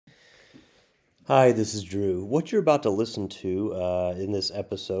Hi, this is Drew. What you're about to listen to in this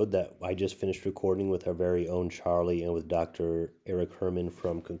episode that I just finished recording with our very own Charlie and with Dr. Erik Herrmann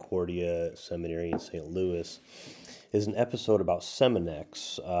from Concordia Seminary in St. Louis is an episode about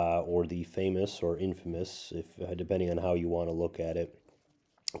Seminex, or the famous or infamous, if depending on how you want to look at it,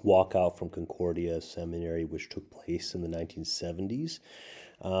 walkout from Concordia Seminary, which took place in the 1970s.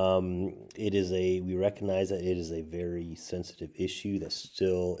 We recognize that it is a very sensitive issue that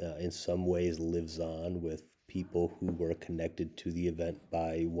still, in some ways, lives on with people who were connected to the event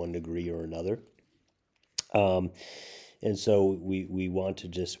by one degree or another. Um, and so we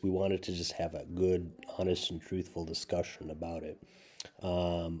wanted to just have a good, honest, and truthful discussion about it.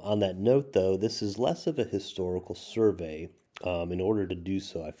 On that note, though, this is less of a historical survey. In order to do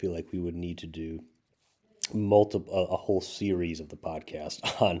so, I feel like we would need to do a whole series of the podcast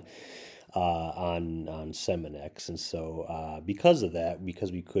on Seminex, and so because of that,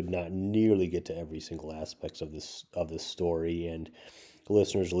 because we could not nearly get to every single aspects of this story, and the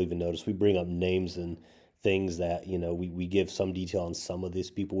listeners will even notice we bring up names and things that we give some detail on some of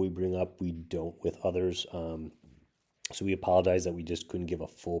these people we bring up, we don't with others. So we apologize that we just couldn't give a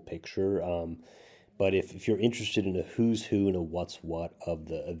full picture. But if you're interested in a who's who and a what's what of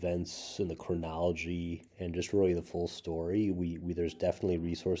the events and the chronology and just really the full story, we there's definitely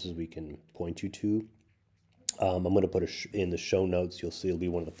resources we can point you to. I'm going to put in the show notes. You'll see it'll be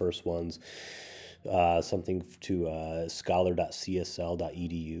one of the first ones. Something to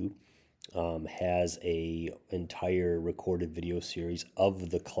scholar.csl.edu has a entire recorded video series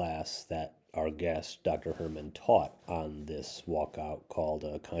of the class that our guest, Dr. Herrmann, taught on this walkout called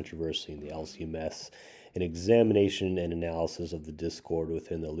Controversy in the LCMS, an examination and analysis of the discord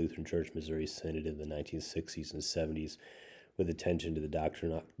within the Lutheran Church Missouri Synod in the 1960s and 70s, with attention to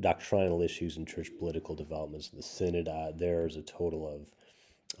the doctrinal issues and church political developments in the Synod. There's a total of,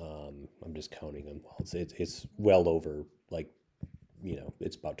 I'm just counting them. It's well over, like,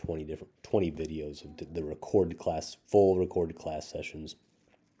 it's about 20 videos of the full recorded class sessions,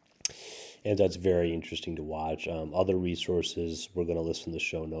 and that's very interesting to watch. Other resources we're going to list in the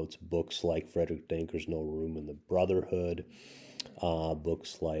show notes: books like Frederick Danker's No Room in the Brotherhood,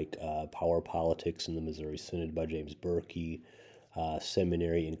 books like Power Politics in the Missouri Synod by James Berkey,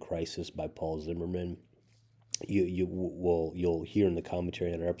 Seminary in Crisis by Paul Zimmerman. You'll hear in the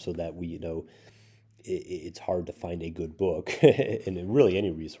commentary on our episode that it's hard to find a good book and really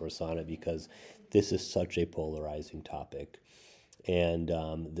any resource on it, because this is such a polarizing topic, and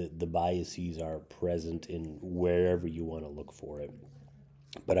the biases are present in wherever you want to look for it.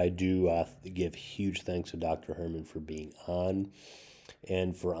 But I do give huge thanks to Dr. Herrmann for being on,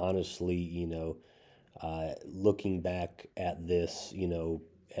 and for honestly, looking back at this,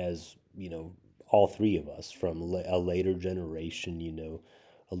 as all three of us from a later generation,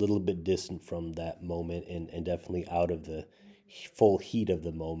 a little bit distant from that moment, and definitely out of the full heat of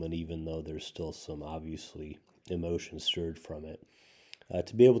the moment, even though there's still some obviously emotion stirred from it.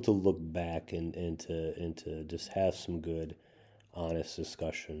 To be able to look back and to just have some good, honest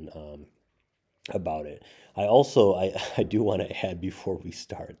discussion about it. I do want to add before we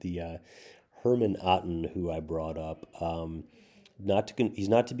start the Herman Otten, who I brought up. He's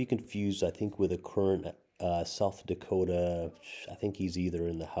not to be confused, I think, with a current South Dakota. I think he's either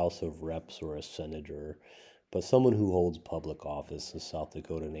in the House of Reps or a senator, but someone who holds public office in South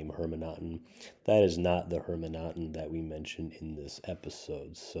Dakota named Herman Otten. That is not the Herman Otten that we mentioned in this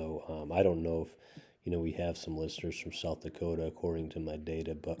episode. So I don't know if we have some listeners from South Dakota according to my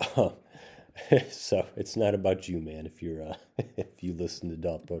data, but so it's not about you, man. If you're if you listen to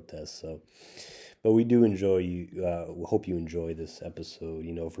Adult Protest, so. But we do enjoy you. We hope you enjoy this episode.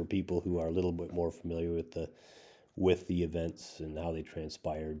 For people who are a little bit more familiar with the events and how they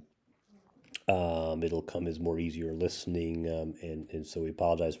transpired, it'll come as more easier listening, and so we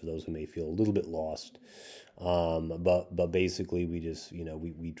apologize for those who may feel a little bit lost. But basically, we just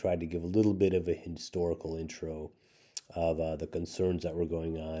we tried to give a little bit of a historical intro of the concerns that were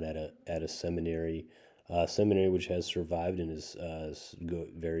going on at a seminary. Seminary which has survived and is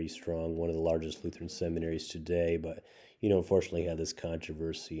very strong, one of the largest Lutheran seminaries today, but unfortunately had this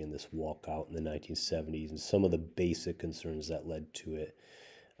controversy and this walkout in the 1970s and some of the basic concerns that led to it.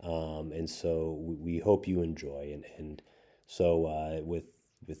 And so we hope you enjoy, and so with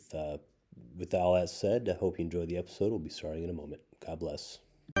all that said, I hope you enjoy the episode. We'll be starting in a moment. God bless.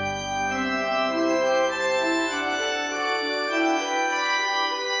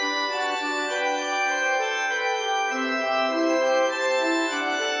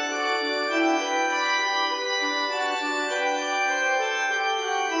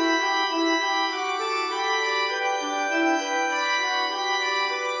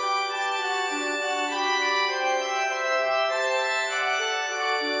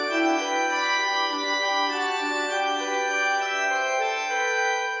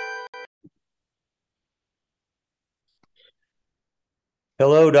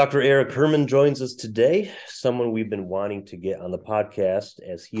 Hello, Dr. Erik Herrmann joins us today, someone we've been wanting to get on the podcast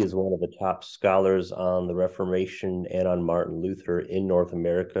as he is one of the top scholars on the Reformation and on Martin Luther in North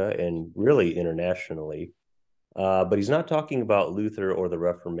America and really internationally. But he's not talking about Luther or the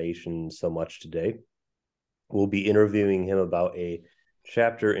Reformation so much today. We'll be interviewing him about a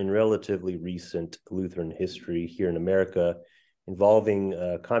chapter in relatively recent Lutheran history here in America involving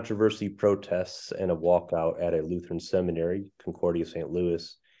controversy, protests, and a walkout at a Lutheran seminary, Concordia St.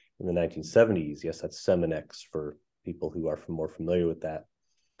 Louis, in the 1970s. Yes, that's Seminex for people who are more familiar with that.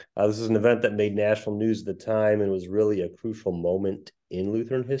 This is an event that made national news at the time and was really a crucial moment in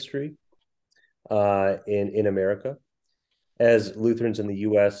Lutheran history in America. As Lutherans in the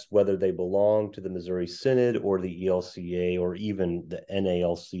U.S., whether they belong to the Missouri Synod or the ELCA or even the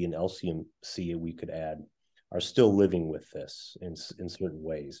NALC and LCMC, we could add, are still living with this in certain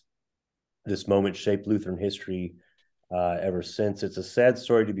ways. This moment shaped Lutheran history ever since. It's a sad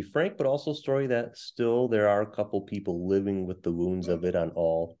story, to be frank, but also a story that still there are a couple people living with the wounds of it on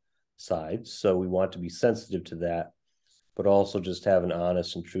all sides. So we want to be sensitive to that, but also just have an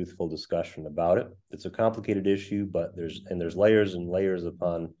honest and truthful discussion about it. It's a complicated issue, but there's layers and layers of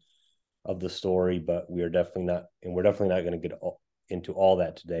the story, but we're definitely not going to get into all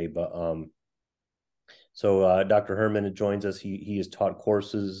that today. But Dr. Herrmann joins us. He has taught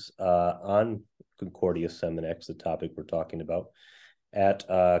courses on Concordia Seminex, the topic we're talking about, at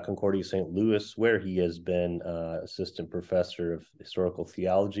Concordia St. Louis, where he has been assistant professor of historical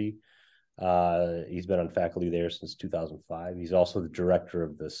theology. He's been on faculty there since 2005. He's also the director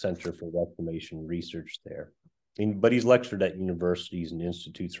of the Center for Reformation Research there. But he's lectured at universities and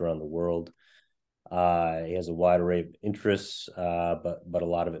institutes around the world. He has a wide array of interests, but a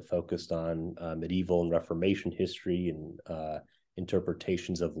lot of it focused on medieval and Reformation history and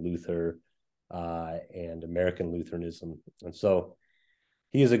interpretations of Luther and American Lutheranism. And so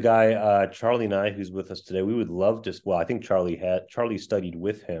he is a guy, Charlie and I, who's with us today. We would love to. Well, I think Charlie studied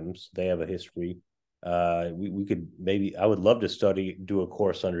with him, so they have a history. We could maybe. I would love to do a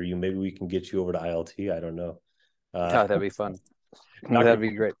course under you. Maybe we can get you over to ILT. I don't know. Yeah, that'd be fun. That'd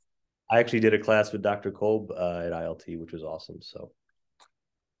be great. I actually did a class with Dr. Kolb at ILT, which was awesome. So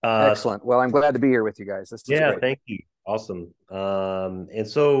excellent. Well, I'm glad to be here with you guys. This is great. Thank you. Awesome. And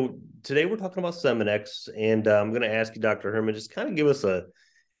so today we're talking about Seminex, and I'm going to ask you, Dr. Herrmann, just kind of give us the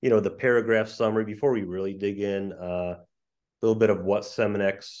paragraph summary before we really dig in. A little bit of what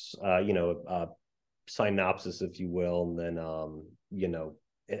Seminex, synopsis, if you will, and then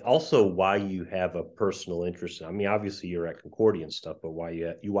and also why you have a personal interest in. I mean, obviously you're at Concordia and stuff, but why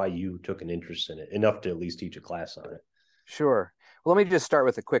you took an interest in it enough to at least teach a class on it. Sure. Well, let me just start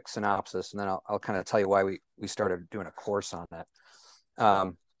with a quick synopsis, and then I'll kind of tell you why we started doing a course on that.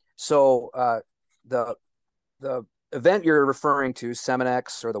 The event you're referring to,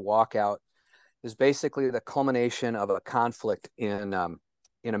 Seminex or the walkout, is basically the culmination of a conflict in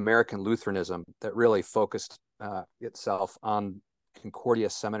American Lutheranism that really focused itself on Concordia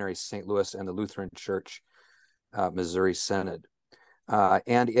Seminary, St. Louis, and the Lutheran Church, Missouri Synod.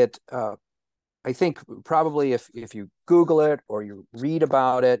 And it, I think probably if you Google it or you read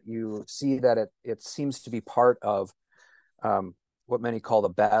about it, you see that it seems to be part of what many call the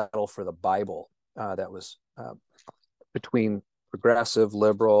battle for the Bible that was between progressive,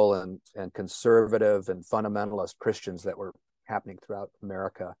 liberal, and conservative and fundamentalist Christians that were happening throughout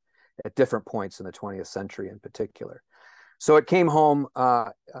America at different points in the 20th century in particular. So it came home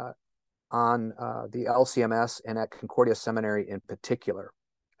on the LCMS and at Concordia Seminary in particular.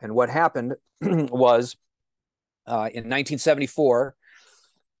 And what happened was in 1974,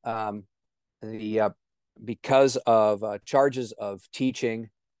 because of charges of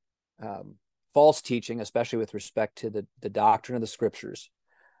teaching, false teaching, especially with respect to the doctrine of the scriptures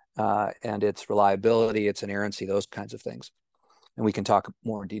and its reliability, its inerrancy, those kinds of things. And we can talk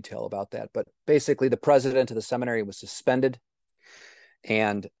more in detail about that. But basically, the president of the seminary was suspended,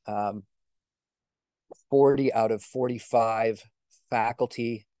 and 40 out of 45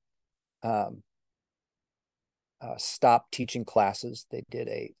 faculty stopped teaching classes. They did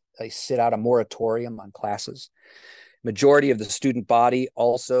a moratorium on classes. Majority of the student body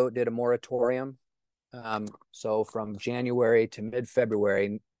also did a moratorium. So from January to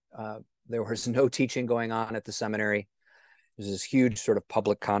mid-February, there was no teaching going on at the seminary. There's this huge sort of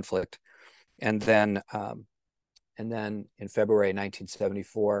public conflict. And then in February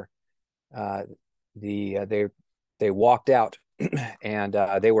 1974, they walked out and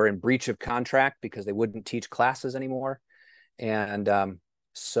they were in breach of contract because they wouldn't teach classes anymore. And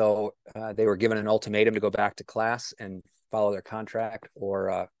so they were given an ultimatum to go back to class and follow their contract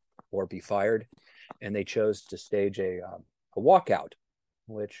or be fired. And they chose to stage a walkout.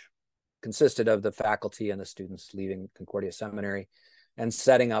 which consisted of the faculty and the students leaving Concordia Seminary and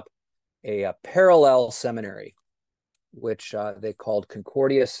setting up a parallel seminary, which they called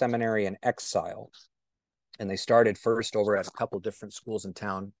Concordia Seminary in Exile. And they started first over at a couple different schools in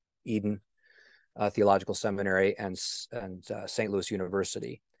town, Eden Theological Seminary and St. Louis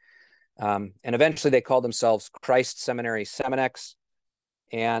University. And eventually they called themselves Christ Seminary Seminex.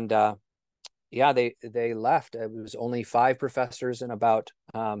 And yeah, they left. It was only 5 professors and about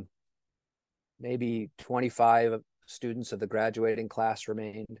maybe 25 students of the graduating class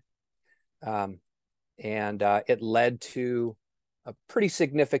remained. And it led to a pretty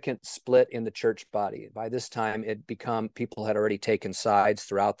significant split in the church body. By this time, people had already taken sides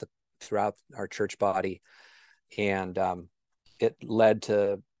throughout our church body, and it led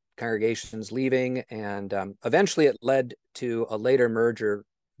to congregations leaving, and eventually it led to a later merger.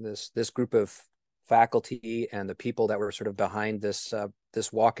 This group of faculty and the people that were sort of behind this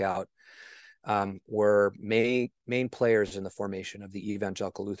walkout were main players in the formation of the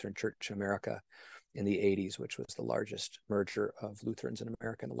Evangelical Lutheran Church in America in the 80s, which was the largest merger of Lutherans in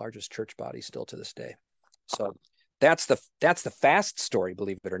America and the largest church body still to this day. So that's the fast story,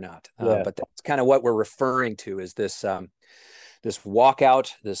 believe it or not. Yeah. But that's kind of what we're referring to, is this this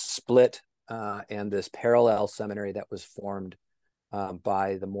walkout, this split, and this parallel seminary that was formed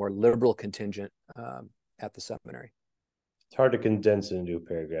by the more liberal contingent at the seminary. It's hard to condense it into a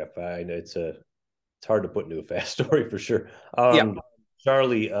paragraph. I know it's hard to put into a fast story for sure. Yeah.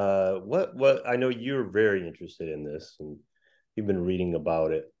 Charlie, what I know you're very interested in this, and you've been reading about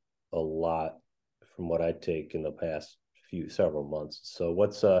it a lot from what I take in the past several months. So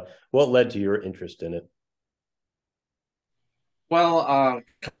what led to your interest in it? Well, a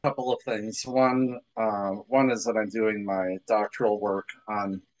couple of things. One is that I'm doing my doctoral work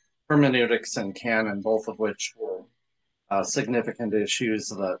on hermeneutics and canon, both of which were significant issues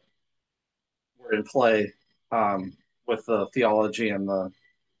that were in play with the theology in the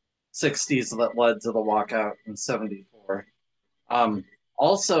 60s that led to the walkout in 74.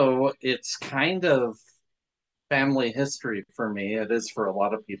 Also, it's kind of family history for me. It is for a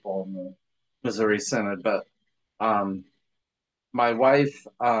lot of people in the Missouri Synod, but um, my wife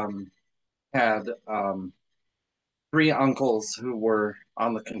had 3 uncles who were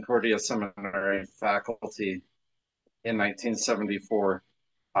on the Concordia Seminary faculty in 1974.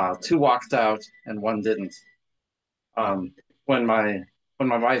 2 walked out and 1 didn't. Um, when my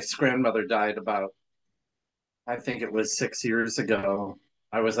wife's grandmother died about, I think it was 6 years ago,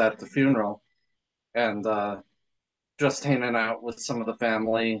 I was at the funeral and just hanging out with some of the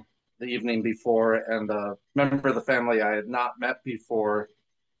family the evening before, and a member of the family I had not met before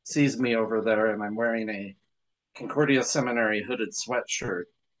sees me over there, and I'm wearing a Concordia Seminary hooded sweatshirt,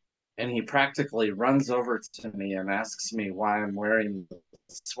 and he practically runs over to me and asks me why I'm wearing the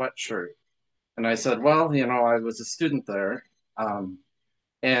sweatshirt. And I said, well, I was a student there, and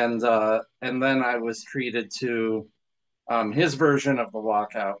then I was treated to his version of the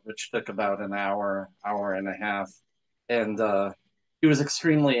walkout, which took about an hour and a half, and he was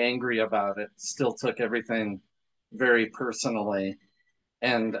extremely angry about it. Still took everything very personally,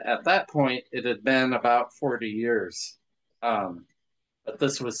 and at that point, it had been about 40 years. Um, but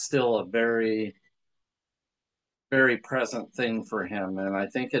this was still a very, very present thing for him. And I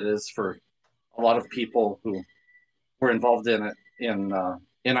think it is for a lot of people who were involved in it in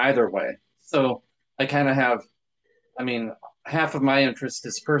either way. So I kind of have, I mean, half of my interest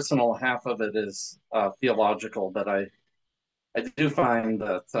is personal, half of it is theological, but I do find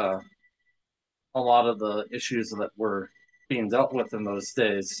that a lot of the issues that were being dealt with in those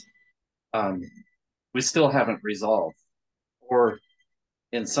days, um, we still haven't resolved. Or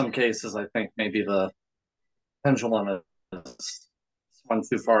in some cases, I think maybe the pendulum has swung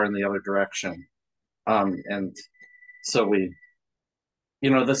too far in the other direction. And so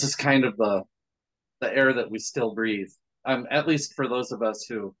this is kind of the air that we still breathe, at least for those of us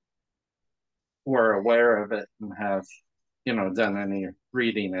who are aware of it and have, done any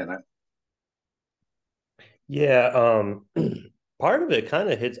reading in it. Yeah, part of it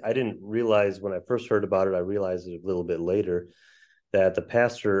kind of hits. I didn't realize when I first heard about it. I realized it a little bit later that the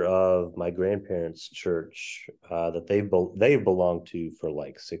pastor of my grandparents' church, that they've belonged to for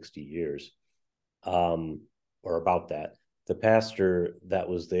like 60 years, or about that. The pastor that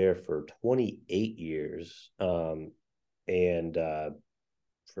was there for 28 years, and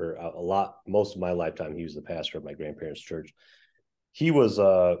for most of my lifetime, he was the pastor of my grandparents' church. He was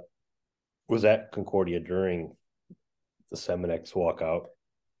at Concordia during the Seminex walkout.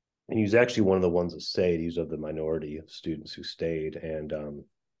 And he was actually one of the ones that stayed. He was of the minority of students who stayed. And I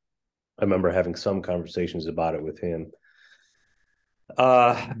remember having some conversations about it with him.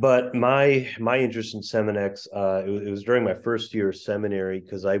 But my interest in Seminex, it was during my first year of seminary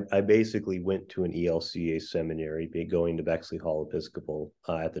because I basically went to an ELCA seminary. Going to Bexley Hall Episcopal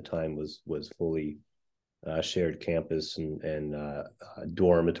at the time was fully shared campus and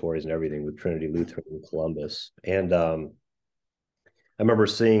dormitories and everything with Trinity Lutheran in Columbus. And I remember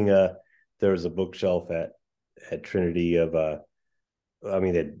seeing there was a bookshelf at Trinity of I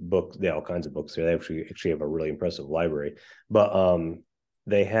mean, they had books, they had all kinds of books there. They actually have a really impressive library, but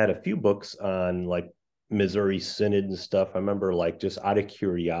they had a few books on like Missouri Synod and stuff. I remember like just out of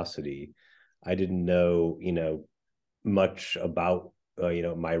curiosity, I didn't know much about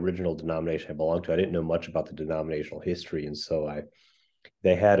my original denomination I belonged to. I didn't know much about the denominational history, and so I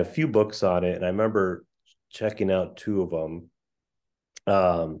they had a few books on it, and I remember checking out two of them.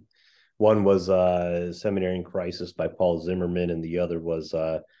 Um, One was Seminary in Crisis by Paul Zimmerman, and the other was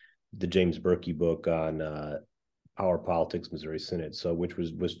the James Berkey book on Power Politics, Missouri Synod. So, which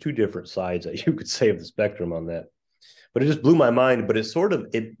was two different sides that you could say of the spectrum on that. But it just blew my mind. But it sort of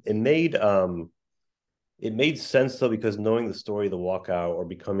it made sense though, because knowing the story of the walkout or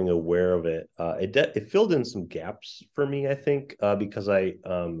becoming aware of it, it filled in some gaps for me. I think because I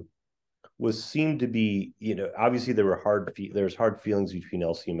was seemed to be, obviously there's hard feelings between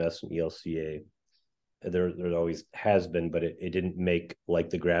LCMS and ELCA. There always has been, but it didn't make, like,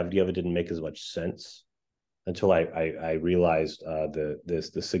 the gravity of it didn't make as much sense until I realized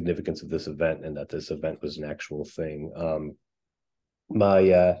the significance of this event and that this event was an actual thing.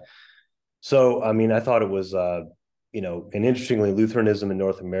 My So I mean, I thought it was and interestingly, Lutheranism in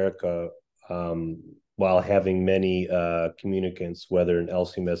North America, while having many communicants, whether in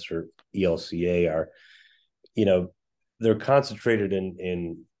LCMS or ELCA, are, you know, they're concentrated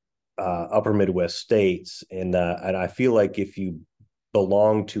in upper Midwest states, and I feel like if you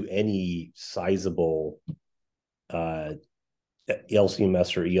belong to any sizable uh,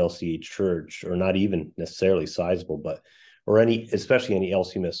 LCMS or ELCA church, or not even necessarily sizable, but or any, especially any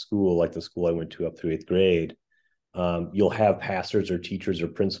LCMS school like the school I went to up through eighth grade, you'll have pastors or teachers or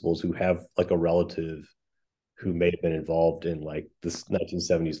principals who have like a relative who may have been involved in like this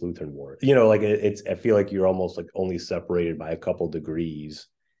 1970s Lutheran war. Like it's I feel like you're almost like only separated by a couple degrees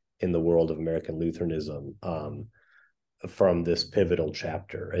in the world of American Lutheranism from this pivotal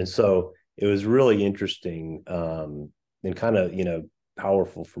chapter. And so it was really interesting and kind of,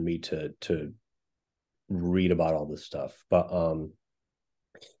 powerful for me to read about all this stuff. But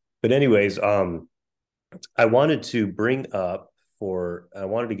anyways, I wanted to bring up I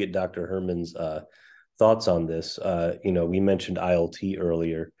wanted to get Dr. Herrmann's thoughts on this. We mentioned ILT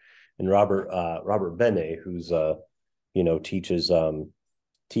earlier, and Robert Bene, who's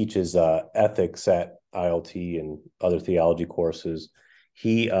teaches ethics at ILT and other theology courses.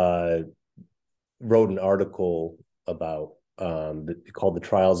 He wrote an article about called "The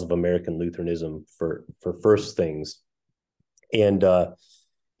Trials of American Lutheranism" for First Things, and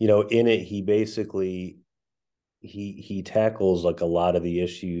in it he basically he tackles like a lot of the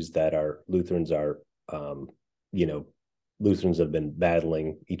issues that um, Lutherans have been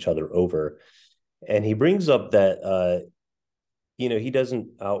battling each other over, and he brings up that he doesn't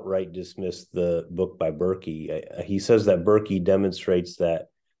outright dismiss the book by Berkey. He says that Berkey demonstrates that,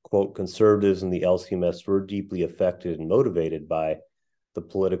 quote, conservatives in the LCMS were deeply affected and motivated by the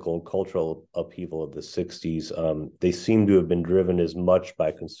political and cultural upheaval of the 60s. They seem to have been driven as much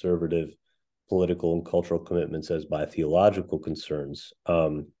by conservative political and cultural commitments as by theological concerns.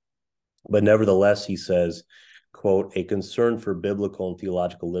 But nevertheless, he says, quote, a concern for biblical and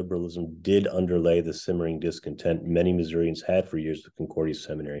theological liberalism did underlay the simmering discontent many Missourians had for years with Concordia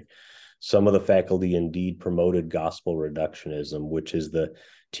Seminary. Some of the faculty indeed promoted gospel reductionism, which is the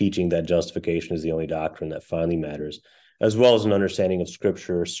teaching that justification is the only doctrine that finally matters, as well as an understanding of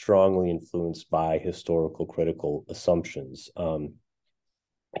Scripture strongly influenced by historical critical assumptions.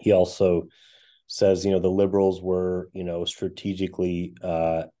 He also says, the liberals were, strategically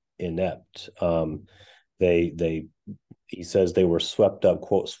inept. They He says they were swept up,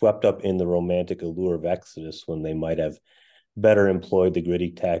 quote, swept up in the romantic allure of Exodus when they might have better employed the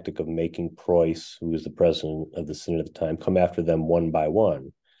gritty tactic of making Preuss, who was the president of the Synod at the time, come after them one by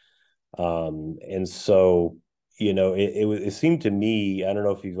one. And so, it seemed to me, I don't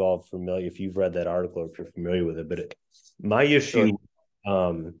know if if you've read that article or if you're familiar with it, but my issue,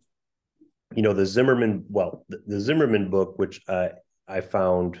 sure. The Zimmerman book, which I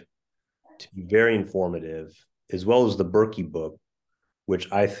found to be very informative, as well as the Berkey book,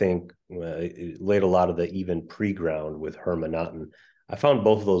 which I think laid a lot of the even pre-ground with Herrmann. I found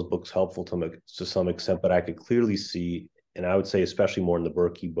both of those books helpful to some extent, but I could clearly see, and I would say especially more in the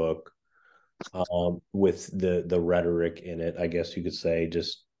Berkey book, with the rhetoric in it. I guess you could say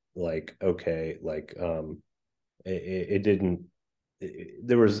just like okay, like it didn't.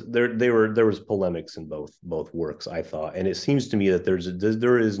 There was polemics in both works, I thought, and it seems to me that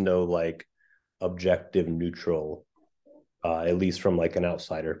there is no like objective neutral, at least from like an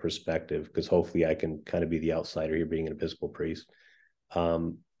outsider perspective, because hopefully I can kind of be the outsider here, being an Episcopal priest,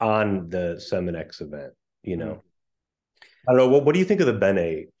 on the Seminex event. You Mm. know, I don't know. What do you think of the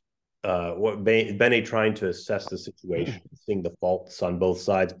Bene? What Bene trying to assess the situation, seeing the faults on both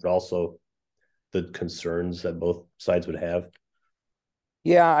sides, but also the concerns that both sides would have.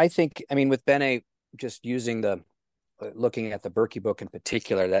 Yeah, I mean, with Bene, just using looking at the Berkey book in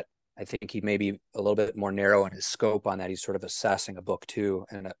particular, that I think he may be a little bit more narrow in his scope on that. He's sort of assessing a book too,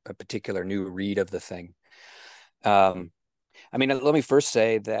 and a particular new read of the thing. I mean, let me first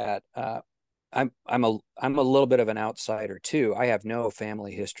say that I'm a little bit of an outsider too. I have no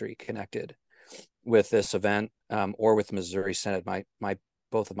family history connected with this event, or with Missouri Synod. My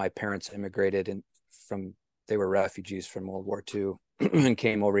both of my parents immigrated from they were refugees from World War II and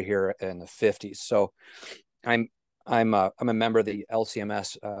came over here in the 50s. So I'm I'm a member of the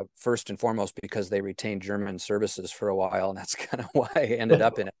LCMS, first and foremost because they retained German services for a while, and that's kind of why I ended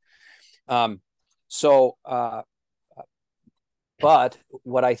up in it. Um, so but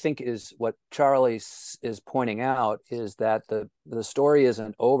what I think is what Charlie is pointing out is that the story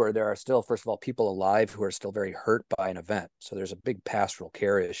isn't over. There are still, first of all, people alive who are still very hurt by an event. So there's a big pastoral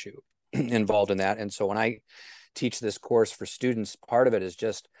care issue involved in that. And so when I teach this course for students, part of it is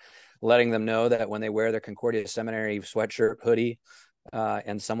just letting them know that when they wear their Concordia Seminary sweatshirt, hoodie,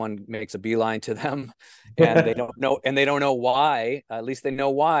 and someone makes a beeline to them, and they don't know why. At least they know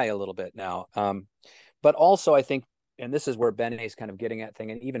why a little bit now. But also, I think, and this is where Bene's kind of getting at thing,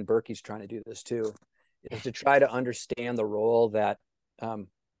 and even Berkey's trying to do this too, is to try to understand the role that uh,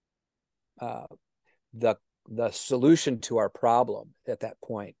 the solution to our problem at that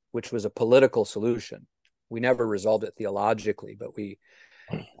point, which was a political solution. We never resolved it theologically, but we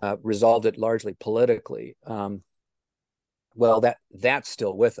resolved it largely politically. Well, that's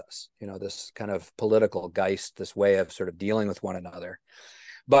still with us, this kind of political geist, this way of sort of dealing with one another.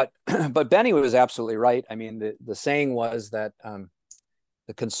 But but Benny was absolutely right. I mean, the saying was that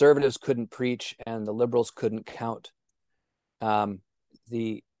the conservatives couldn't preach and the liberals couldn't count.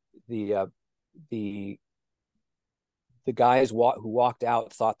 The the uh, the the guys who walked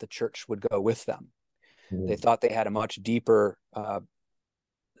out thought the church would go with them. They thought they had a much deeper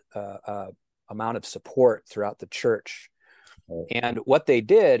amount of support throughout the church. And what they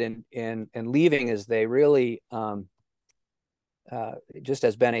did in leaving is they really, just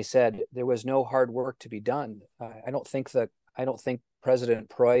as Benny said, there was no hard work to be done. I don't think President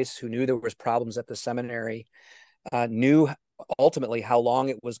Preuss, who knew there was problems at the seminary, knew ultimately how long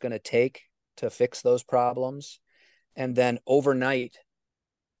it was going to take to fix those problems, and then overnight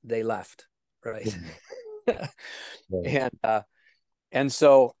they left, right? And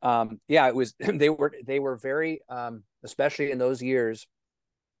so yeah, it was they were very especially in those years,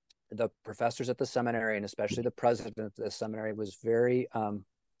 the professors at the seminary and especially the president of the seminary was very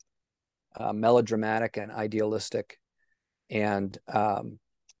melodramatic and idealistic, and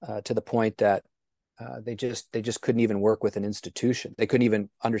to the point that they just couldn't even work with an institution. They couldn't even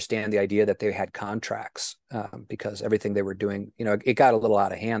understand the idea that they had contracts, because everything they were doing, it got a little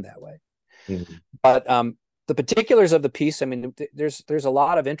out of hand that way. Mm-hmm. But the particulars of the piece, I mean, there's a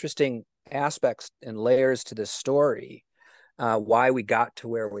lot of interesting aspects and layers to this story, why we got to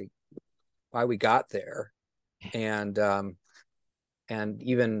why we got there, and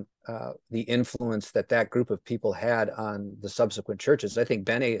even the influence that group of people had on the subsequent churches. I think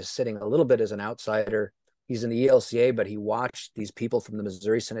Bene is sitting a little bit as an outsider. He's in the ELCA, but he watched these people from the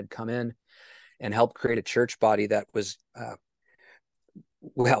Missouri Synod come in and help create a church body that was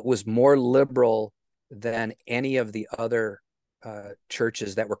more liberal than any of the other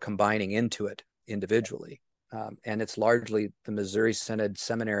churches that were combining into it individually. And it's largely the Missouri Synod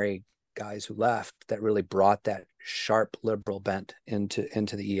seminary guys who left that really brought that sharp liberal bent into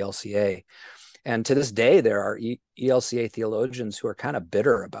the ELCA. And to this day, there are ELCA theologians who are kind of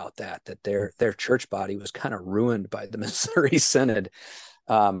bitter about that their church body was kind of ruined by the Missouri Synod,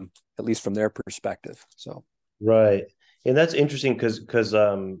 at least from their perspective. So right, and that's interesting because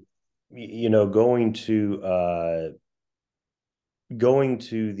going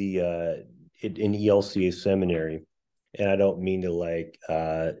to the in ELCA seminary, and I don't mean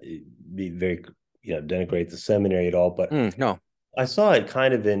to be very denigrate the seminary at all, but no, I saw it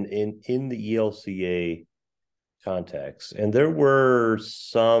kind of in the ELCA context, and there were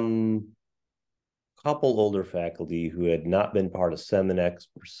some couple older faculty who had not been part of Seminex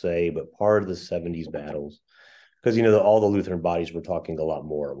per se, but part of the 70s battles. Because, all the Lutheran bodies were talking a lot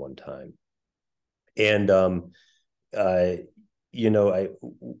more at one time. And, uh, I,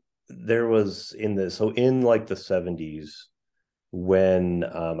 there was in like the 70s when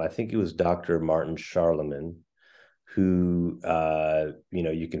I think it was Dr. Martin Charlemagne, who,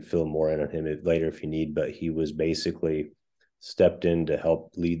 you can fill more in on him later if you need, but he was basically stepped in to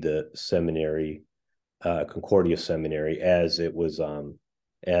help lead the seminary, Concordia Seminary, as it was,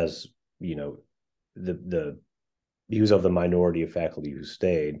 as the he was of the minority of faculty who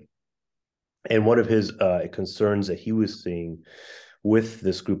stayed. And one of his concerns that he was seeing with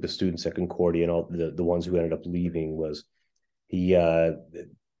this group of students at Concordia and all the ones who ended up leaving was he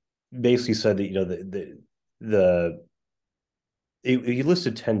basically said that the he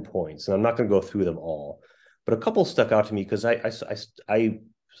listed 10 points, and I'm not going to go through them all, but a couple stuck out to me because I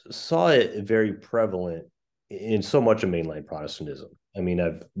saw it very prevalent in so much of mainline Protestantism. I mean,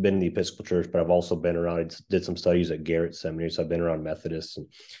 I've been in the Episcopal Church, but I've also been around, did some studies at Garrett Seminary, so I've been around Methodists,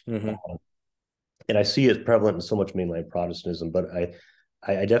 and I see it prevalent in so much mainline Protestantism, but I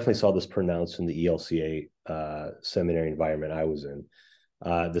definitely saw this pronounced in the ELCA seminary environment I was in.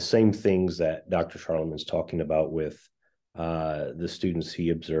 The same things that Dr. Charlemagne's talking about with the students he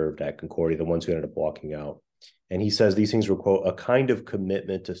observed at Concordia, the ones who ended up walking out. And he says these things were, quote, a kind of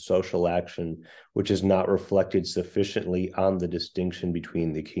commitment to social action, which is not reflected sufficiently on the distinction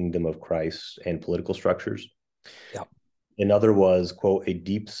between the kingdom of Christ and political structures. Yeah. Another was, quote, a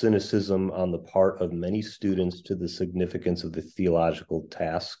deep cynicism on the part of many students to the significance of the theological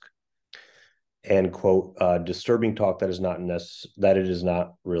task. And, quote, disturbing talk that it is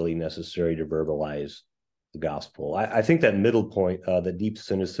not really necessary to verbalize the gospel. I think that middle point, the deep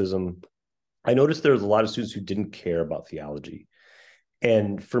cynicism, I noticed there was a lot of students who didn't care about theology.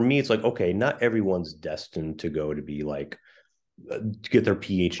 And for me, it's like, okay, not everyone's destined to go to be like, to get their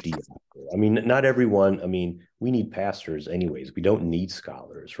PhD. I mean, not everyone, I mean, we need pastors anyways. We don't need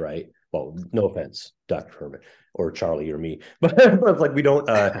scholars, right? Well, no offense, Dr. Herrmann or Charlie or me, but it's like we don't,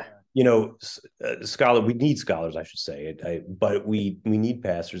 scholar, we need scholars, I should say, but we need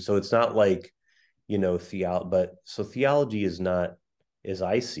pastors. So it's not like, so theology is not, as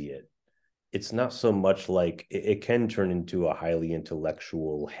I see it, it's not so much like it can turn into a highly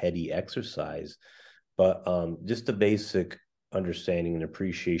intellectual, heady exercise, but just the basic understanding and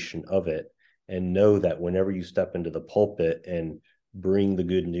appreciation of it, and know that whenever you step into the pulpit and bring the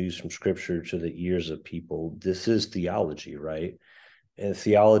good news from scripture to the ears of people, this is theology, right? And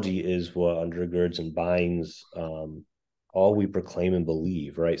theology is what undergirds and binds all we proclaim and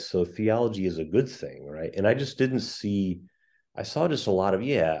believe, right? So theology is a good thing, right? And I just didn't see, I saw just a lot of,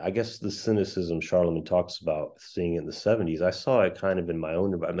 I guess the cynicism Charlemagne talks about seeing in the 70s, I saw it kind of in my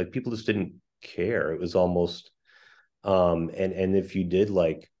own environment. Like people just didn't care. It was almost, and if you did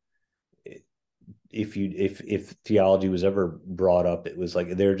like, if theology was ever brought up, it was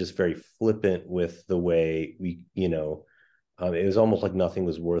like they're just very flippant with the way it was almost like nothing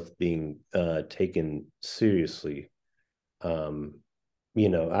was worth being taken seriously. I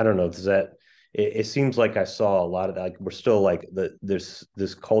don't know. Does that? It seems like I saw a lot of that. Like we're still like this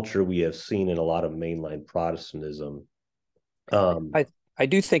culture we have seen in a lot of mainline Protestantism. I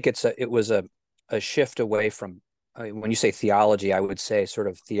do think it was a shift away from, when you say theology, I would say sort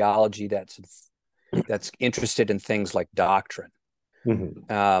of theology that's interested in things like doctrine.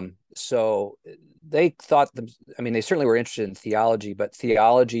 So they thought they certainly were interested in theology, but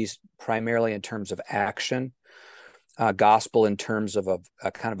theology's primarily in terms of action, gospel in terms of a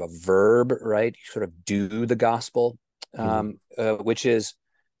kind of a verb, right? You sort of do the gospel, which is,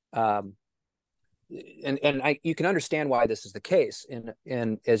 you can understand why this is the case.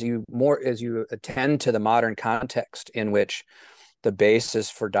 And as you attend to the modern context in which the basis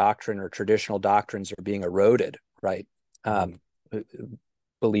for doctrine or traditional doctrines are being eroded, right?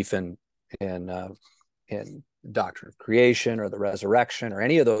 Belief in doctrine of creation or the resurrection or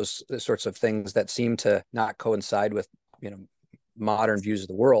any of those sorts of things that seem to not coincide with modern views of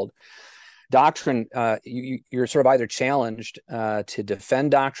the world. Doctrine, you're sort of either challenged to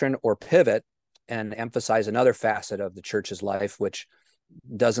defend doctrine or pivot and emphasize another facet of the church's life, which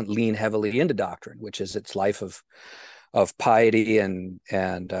doesn't lean heavily into doctrine, which is its life of piety and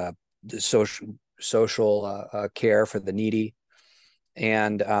social care for the needy.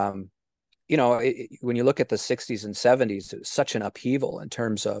 And when you look at the 60s and 70s, it was such an upheaval in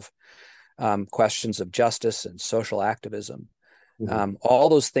terms of questions of justice and social activism. All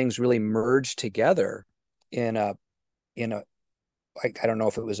those things really merged together in a I don't know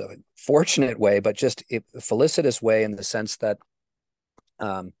if it was a fortunate way, but just a felicitous way, in the sense that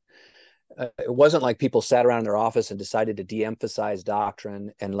it wasn't like people sat around in their office and decided to de-emphasize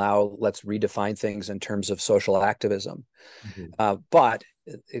doctrine and now let's redefine things in terms of social activism. But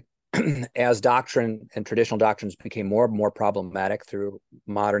as doctrine and traditional doctrines became more and more problematic through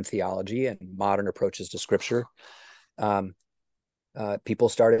modern theology and modern approaches to scripture, people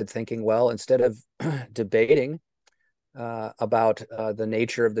started thinking, well, instead of debating about the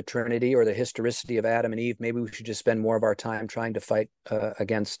nature of the Trinity or the historicity of Adam and Eve, maybe we should just spend more of our time trying to fight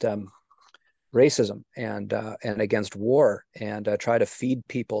against racism and against war and try to feed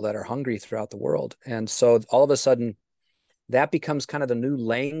people that are hungry throughout the world. And so all of a sudden, that becomes kind of the new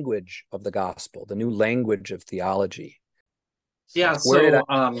language of the gospel, the new language of theology. Yeah. Where did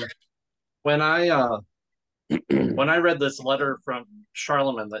So when I when I read this letter from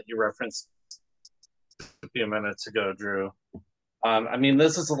Charlemagne that you referenced a few minutes ago, Drew, I mean,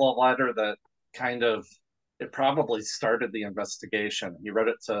 this is a letter that kind of it probably started the investigation. He wrote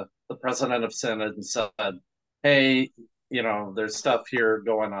it to the president of Synod and said, "Hey, you know, there's stuff here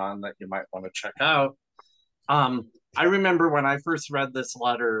going on that you might want to check out." I remember when I first read this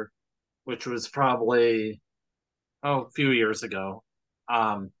letter, which was probably a few years ago.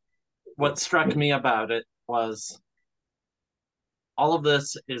 What struck me about it was all of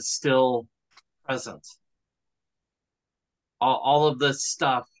this is still present. All of this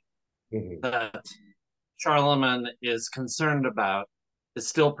stuff that Charlemagne is concerned about is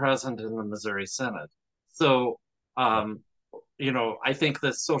still present in the Missouri Synod. So, you know, I think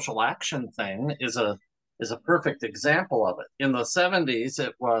this social action thing is a perfect example of it. In the 70s,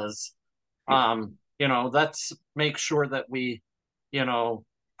 it was, you know, let's make sure that we, you know,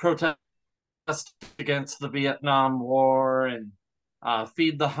 protest against the Vietnam War and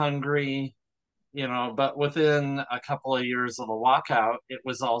feed the hungry, you know, but within a couple of years of the walkout, it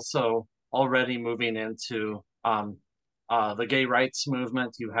was also already moving into the gay rights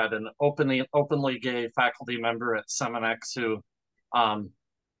movement. You had an openly gay faculty member at Seminex who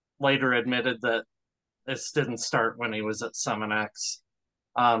later admitted that this didn't start when he was at Seminex.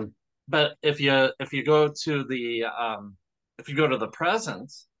 But if you go to the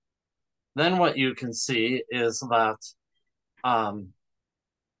present, then what you can see is that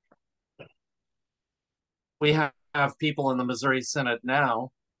we have people in the Missouri Synod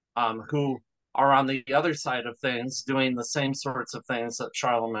now who are on the other side of things doing the same sorts of things that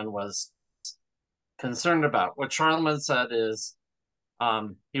Charlemagne was concerned about. What Charlemagne said is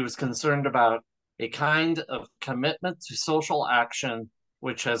he was concerned about a kind of commitment to social action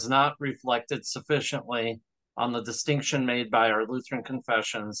which has not reflected sufficiently on the distinction made by our Lutheran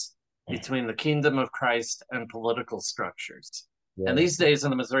confessions between the kingdom of Christ and political structures. Yeah. And these days in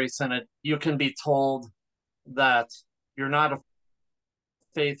the Missouri Synod, you can be told that you're not a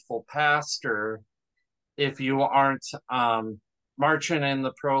faithful pastor if you aren't marching in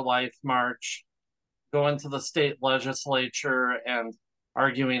the pro-life march, going to the state legislature and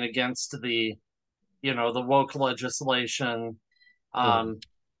arguing against the, you know, the woke legislation,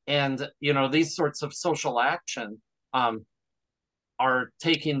 and you know, these sorts of social action are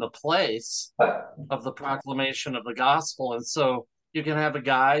taking the place of the proclamation of the gospel. And so you can have a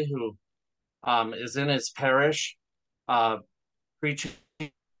guy who is in his parish preaching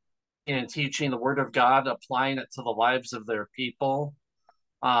and teaching the word of God, applying it to the lives of their people.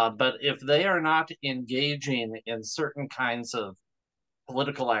 But if they are not engaging in certain kinds of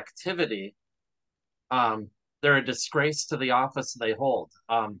political activity, they're a disgrace to the office they hold.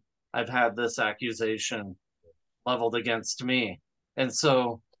 I've had this accusation leveled against me. And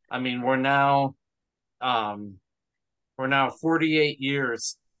so, I mean, we're now 48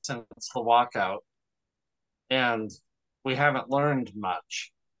 years since the walkout, and we haven't learned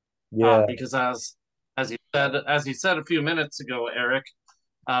much. Yeah. Because as you said a few minutes ago, Eric,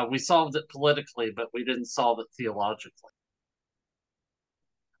 we solved it politically, but we didn't solve it theologically.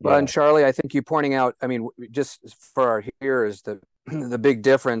 Well, and Charlie, I think you pointing out, I mean, just for our hearers, the big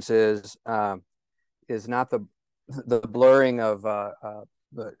difference is not the blurring of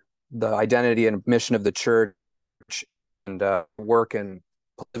the identity and mission of the church and work and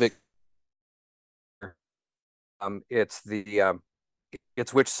civic.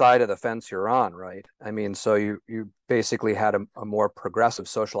 It's which side of the fence you're on, right? I mean, so you basically had a more progressive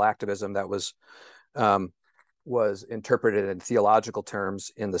social activism that was interpreted in theological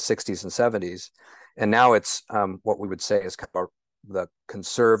terms in the 60s and 70s. And now it's what we would say is kind of the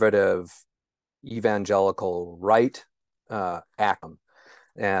conservative evangelical right acum.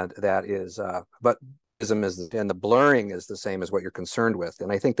 And that is, but and the blurring is the same as what you're concerned with.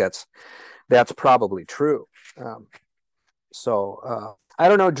 And I think that's probably true. So I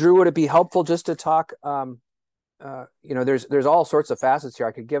don't know, Drew, would it be helpful just to talk there's all sorts of facets here.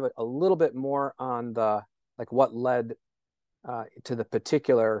 I could give it a little bit more on the like what led to the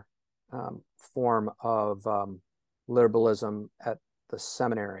particular form of liberalism at the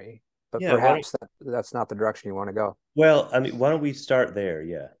seminary, but Yeah, perhaps that's not the direction you want to go. well, I mean, why don't we start there?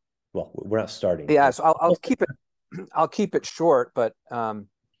 Yeah. Well, we're not starting. Yeah, so I'll keep it I'll keep it short, but uh,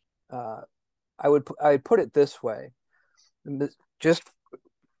 I'd put it this way, just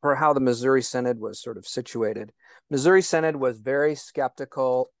for how the Missouri Synod was sort of situated. Missouri Synod was very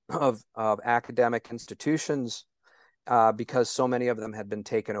skeptical of academic institutions because so many of them had been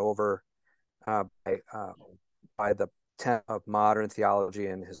taken over by the tent of modern theology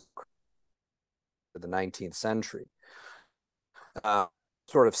in the 19th century.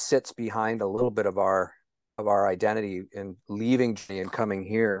 Sort of sits behind a little bit of our identity in leaving Germany and coming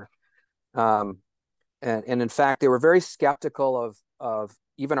here. And in fact, they were very skeptical of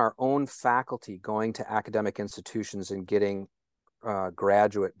even our own faculty going to academic institutions and getting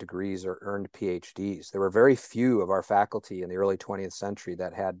graduate degrees or earned PhDs. There were very few of our faculty in the early 20th century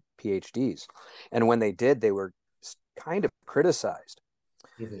that had PhDs. And when they did, they were kind of criticized.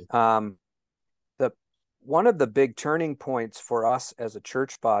 Mm-hmm. One of the big turning points for us as a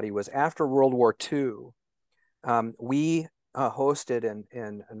church body was after World War II. We hosted in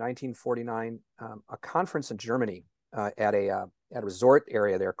 1949 a conference in Germany at a resort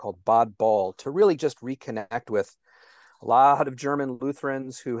area there called Bad Ball to really just reconnect with a lot of German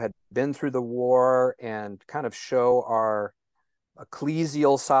Lutherans who had been through the war and kind of show our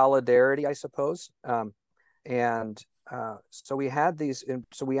ecclesial solidarity, I suppose. So we had these,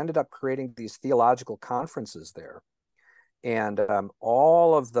 so we ended up creating these theological conferences there, and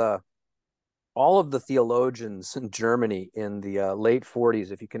all of the theologians in Germany in the late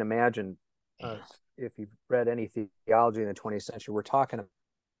 40s, if you can imagine, if you've read any theology in the 20th century, we're talking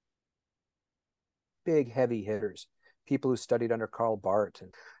big heavy hitters, people who studied under Karl Barth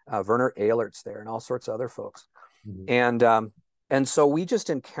and Werner Ehlert's there and all sorts of other folks. Mm-hmm. And so we just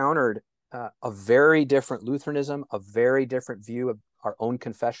encountered a very different Lutheranism, a very different view of our own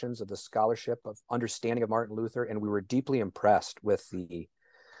confessions, of the scholarship, of understanding of Martin Luther, and we were deeply impressed with the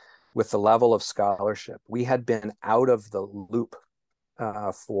level of scholarship. We had been out of the loop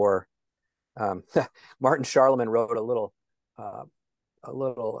for Martin Charlemagne wrote a little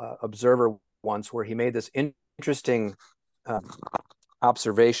observer once where he made this interesting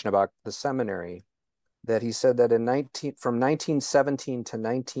observation about the seminary, that he said that from 1917 to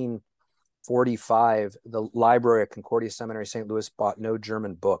 1945, the library at Concordia Seminary, St. Louis, bought no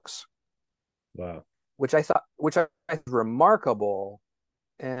German books. Wow. Which I thought was remarkable.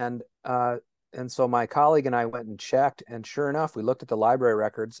 And so my colleague and I went and checked, and sure enough, we looked at the library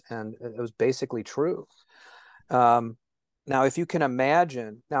records, and it was basically true. Now, if you can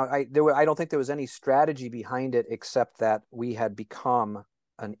imagine, I don't think there was any strategy behind it except that we had become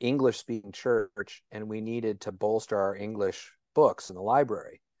an English-speaking church, and we needed to bolster our English books in the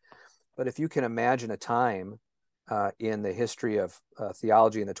library. But if you can imagine a time in the history of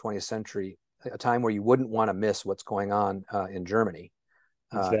theology in the 20th century, a time where you wouldn't want to miss what's going on in Germany,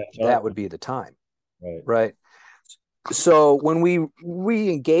 that would be the time. Right. So when we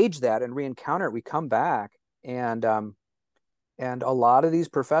re-engage that and re-encounter it, we come back, and a lot of these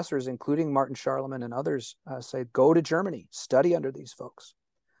professors, including Martin Charlemagne and others, say, go to Germany, study under these folks.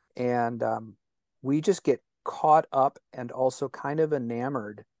 And we just get caught up and also kind of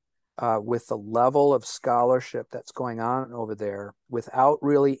enamored with the level of scholarship that's going on over there without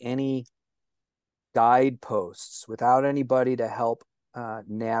really any guideposts, without anybody to help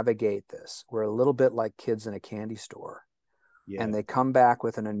navigate this. We're a little bit like kids in a candy store. Yeah. And they come back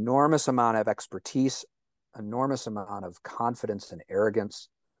with an enormous amount of expertise, enormous amount of confidence and arrogance.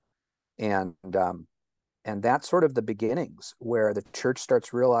 And that's sort of the beginnings where the church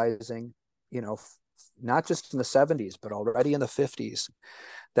starts realizing, not just in the 70s, but already in the 50s,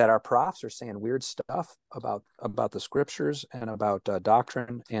 that our profs are saying weird stuff about the scriptures and about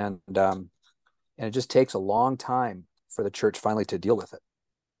doctrine. And it just takes a long time for the church finally to deal with it.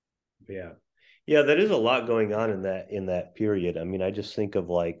 Yeah, that is a lot going on in that period. I mean, I just think of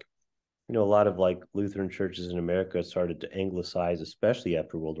a lot of Lutheran churches in America started to anglicize, especially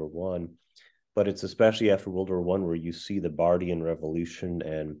after World War One. But it's especially after World War One where you see the Bardian Revolution,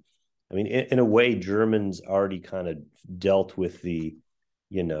 and I mean, in a way, Germans already kind of dealt with the,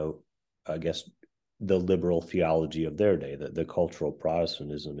 I guess, the liberal theology of their day, the cultural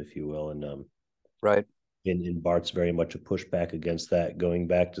Protestantism, if you will, and right. And Barth's very much a pushback against that, going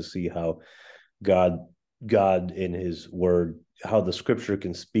back to see how God in His Word, how the Scripture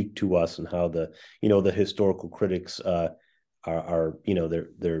can speak to us, and how the historical critics are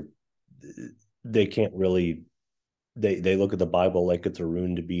they can't really they look at the Bible like it's a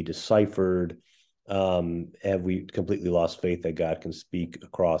rune to be deciphered. Have we completely lost faith that God can speak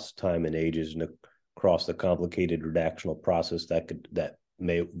across time and ages and across the complicated redactional process that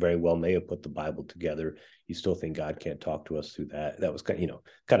may very well may have put the Bible together? You still think God can't talk to us through that? That was kind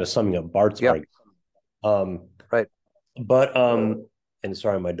of summing up Bart's Yep. argument. Um, Right. but and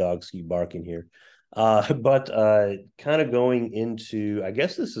sorry, my dogs keep barking here. But kind of going into, I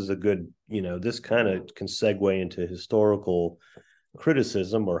guess this is a good, this kind of can segue into historical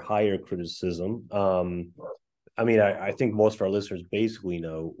criticism or higher criticism. I mean, I think most of our listeners basically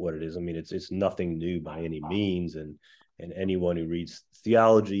know what it is. I mean, it's nothing new by any means, and anyone who reads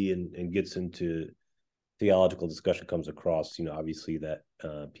theology and gets into theological discussion comes across, obviously that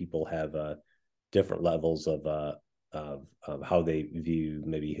people have different levels of how they view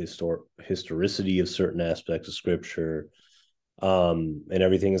maybe historicity of certain aspects of scripture, and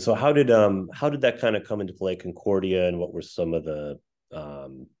everything. And so how did that kind of come into play, Concordia, and what were some of the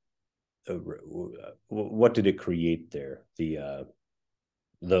what did it create there? The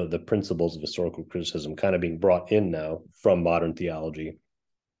principles of historical criticism kind of being brought in now from modern theology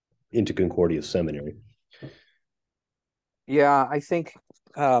into Concordia Seminary. Yeah, I think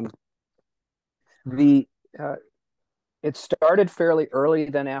the it started fairly early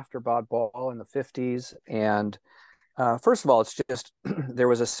then after Bob Ball in the 50s. And first of all, it's just there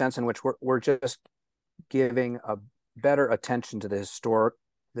was a sense in which we're just giving a better attention to the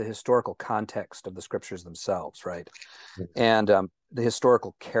historical context of the scriptures themselves, right? And the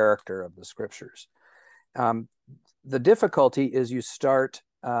historical character of the scriptures. The difficulty is you start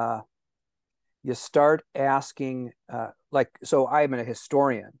asking, so I'm a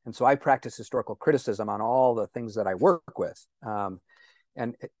historian, and so I practice historical criticism on all the things that I work with.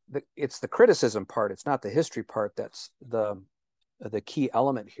 And it's the criticism part, it's not the history part, that's the key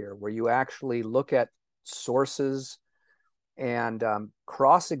element here, where you actually look at sources and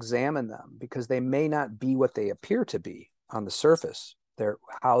cross-examine them, because they may not be what they appear to be on the surface.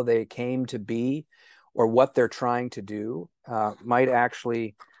 How they came to be or what they're trying to do might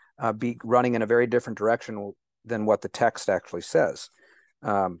actually be running in a very different direction than what the text actually says.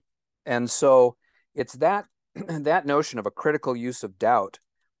 And so it's that that notion of a critical use of doubt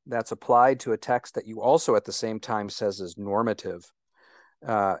that's applied to a text that you also at the same time says is normative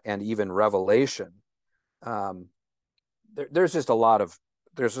and even revelation. There's just a lot of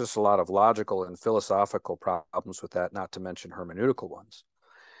logical and philosophical problems with that, not to mention hermeneutical ones.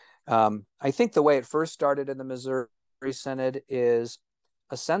 I think the way it first started in the Missouri Synod is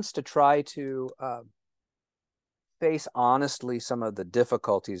a sense to try to face honestly some of the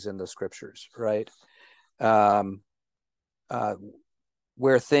difficulties in the scriptures, right?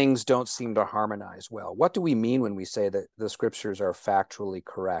 Where things don't seem to harmonize well. What do we mean when we say that the scriptures are factually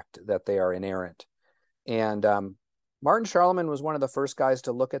correct, that they are inerrant? And Martin Charlemagne was one of the first guys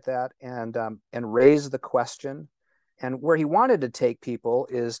to look at that and raise the question. And where he wanted to take people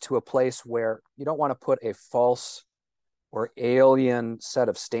is to a place where you don't want to put a false or alien set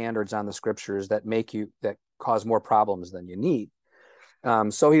of standards on the scriptures that cause more problems than you need.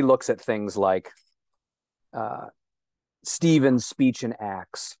 So he looks at things like Stephen's speech in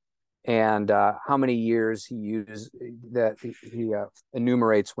Acts and how many years he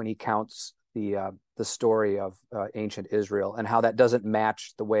enumerates when he counts the story of ancient Israel, and how that doesn't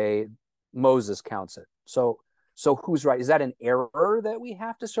match the way Moses counts it. So who's right? Is that an error that we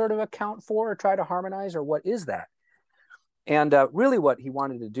have to sort of account for or try to harmonize, or what is that? And really what he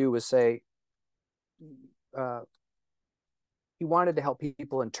wanted to do was say, he wanted to help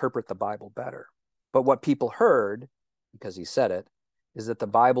people interpret the Bible better. But what people heard, because he said it, is that the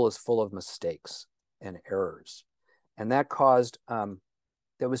Bible is full of mistakes and errors. And that caused,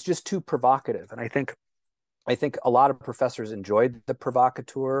 that was just too provocative. And I think a lot of professors enjoyed the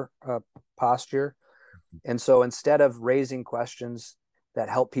provocateur posture. And so instead of raising questions that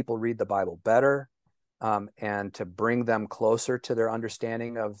help people read the Bible better, and to bring them closer to their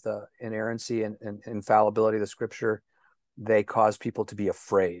understanding of the inerrancy and infallibility of the scripture, they cause people to be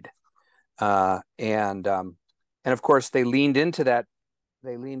afraid. And of course, they leaned into that.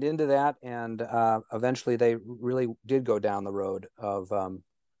 And eventually they really did go down the road of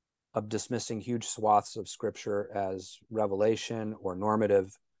dismissing huge swaths of scripture as revelation or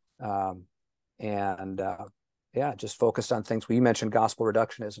normative. Just focused on things. We mentioned gospel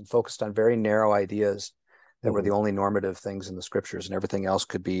reductionism, focused on very narrow ideas that were the only normative things in the scriptures, and everything else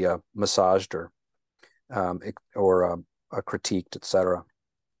could be massaged or critiqued, etc.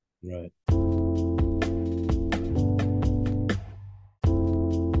 Right.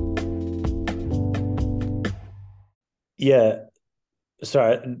 Yeah.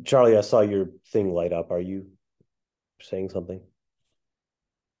 Sorry, Charlie, I saw your thing light up. Are you? saying something?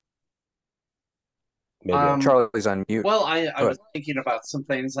 Maybe I'm. Um, Charlie's on mute. well, I Go was ahead. thinking about some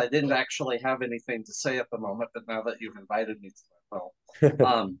things. I didn't actually have anything to say at the moment, but now that you've invited me to that, well,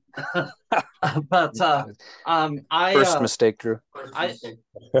 um, but I First mistake, Drew. I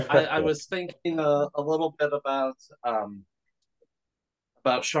I was thinking a little bit about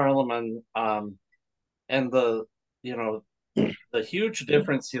Charlemagne, and the you know the huge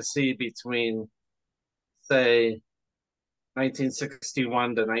difference you see between, say,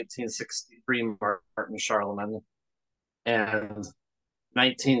 1961 to 1963 Martin Charlemagne and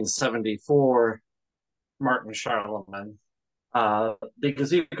 1974 Martin Charlemagne.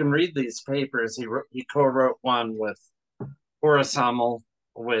 Because you can read these papers. He co-wrote one with Horace Hummel,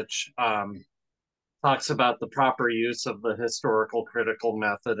 which talks about the proper use of the historical critical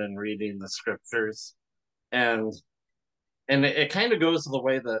method in reading the scriptures, and it kind of goes the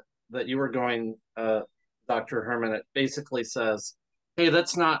way that you were going, Dr. Herrmann. It basically says, hey,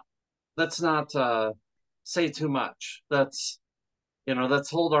 let's not say too much. Let's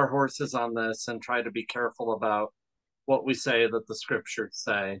hold our horses on this and try to be careful about what we say that the scriptures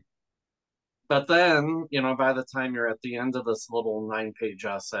say. But then, by the time you're at the end of this little 9-page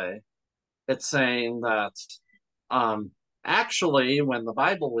essay, it's saying that, um, actually, when the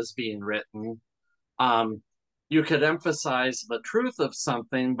Bible was being written, um, you could emphasize the truth of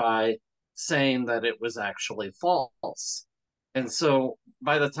something by saying that it was actually false. And so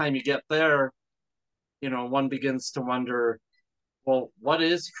by the time you get there, one begins to wonder, well, what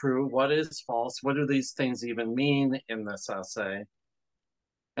is true? What is false? What do these things even mean in this essay?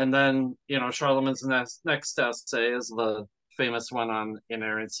 And then, Charlemagne's next essay is the famous one on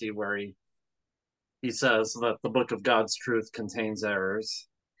inerrancy, where he says that the book of God's truth contains errors.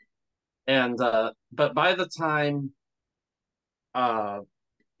 And but by the time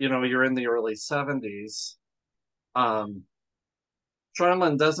you're in the early 70s, um,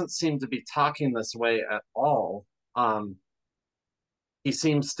 Charlemagne doesn't seem to be talking this way at all. Um, he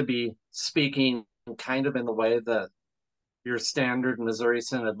seems to be speaking kind of in the way that your standard Missouri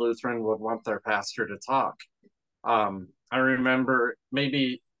Synod Lutheran would want their pastor to talk. I remember,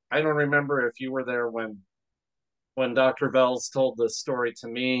 maybe, I don't remember if you were there when Dr. Bells told this story to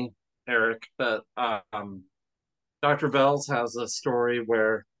me, Erik, but Dr. Bells has a story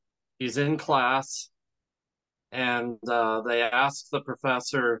where he's in class, and they ask the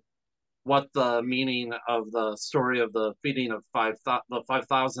professor what the meaning of the story of the feeding of the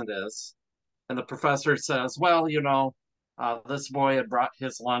 5,000 is. And the professor says, well, this boy had brought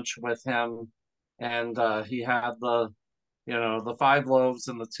his lunch with him, and he had the 5 loaves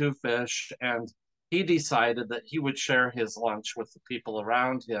and the 2 fish, and he decided that he would share his lunch with the people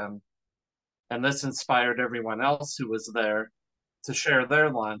around him. And this inspired everyone else who was there to share their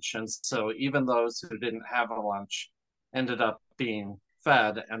lunch. And so even those who didn't have a lunch ended up being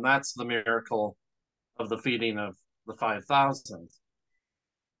fed. And that's the miracle of the feeding of the 5,000.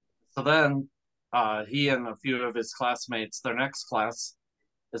 So then he and a few of his classmates, their next class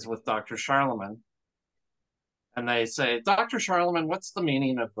is with Dr. Charlemagne. And they say, Dr. Charlemagne, what's the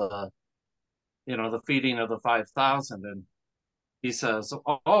meaning of the feeding of the 5,000? And he says,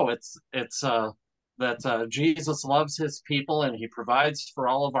 oh, it's that Jesus loves his people and he provides for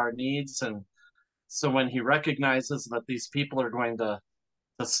all of our needs. And so when he recognizes that these people are going to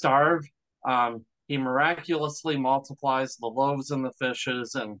starve, he miraculously multiplies the loaves and the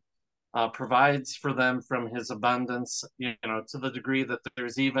fishes and provides for them from his abundance, to the degree that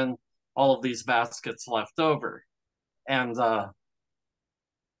there's even all of these baskets left over. And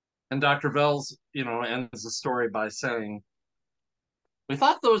Dr. Bells, ends the story by saying, we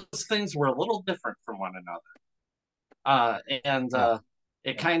thought those things were a little different from one another. And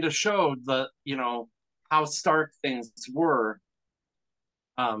it kind of showed how stark things were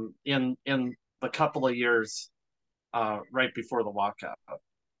in the couple of years right before the walkout.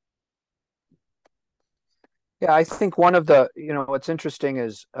 Yeah, I think one of the, what's interesting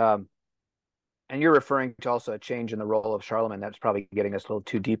is, and you're referring to also a change in the role of Charlemagne. That's probably getting us a little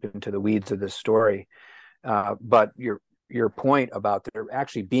too deep into the weeds of this story. But your point about there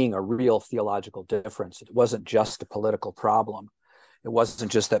actually being a real theological difference. It wasn't just a political problem. It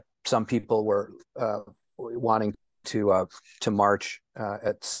wasn't just that some people were wanting to march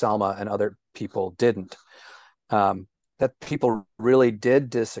at Selma and other people didn't. That people really did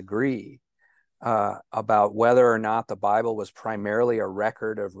disagree about whether or not the Bible was primarily a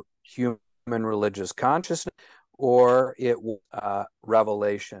record of human religious consciousness or it was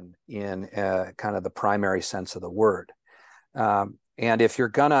revelation in kind of the primary sense of the word. And if you're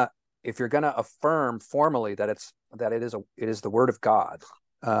gonna affirm formally that it is the word of God,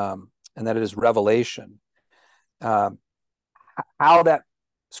 and that it is revelation, um, how that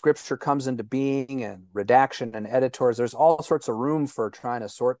scripture comes into being and redaction and editors. There's all sorts of room for trying to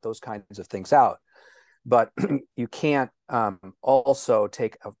sort those kinds of things out. But you can't also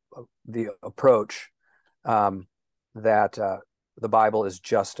take the approach that the Bible is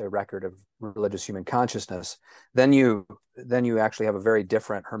just a record of religious human consciousness. Then you actually have a very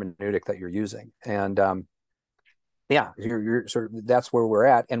different hermeneutic that you're using. And yeah, you're sort of, that's where we're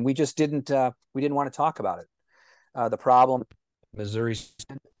at. And we just didn't want to talk about it. The problem in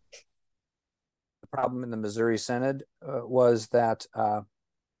the Missouri Synod was that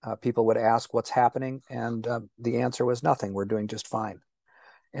people would ask what's happening, and the answer was nothing. We're doing just fine.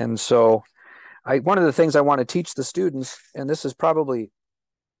 And so one of the things I want to teach the students, and this is probably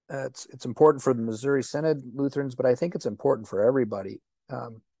it's important for the Missouri Synod Lutherans, but I think it's important for everybody.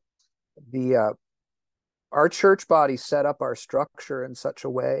 Our church body set up our structure in such a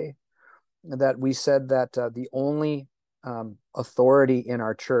way that we said that the only authority in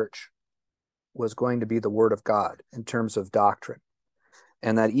our church was going to be the Word of God in terms of doctrine,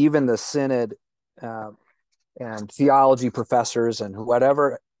 and that even the synod and theology professors and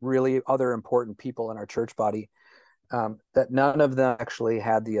whatever really other important people in our church body, that none of them actually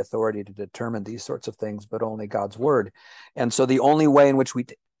had the authority to determine these sorts of things, but only God's Word. And so the only way in which we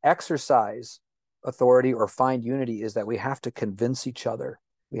exercise authority or find unity is that we have to convince each other.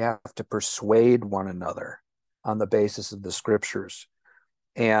 We have to persuade one another on the basis of the scriptures.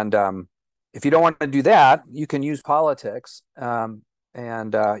 And if you don't want to do that, you can use politics, and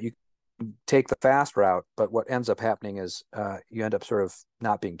you take the fast route. But what ends up happening is you end up sort of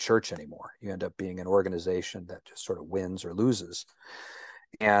not being church anymore. You end up being an organization that just sort of wins or loses.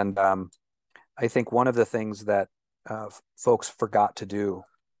 And I think one of the things that folks forgot to do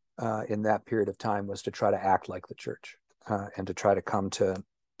in that period of time was to try to act like the church and to try to come to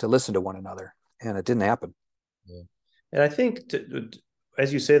listen to one another. And it didn't happen. Yeah. And I think,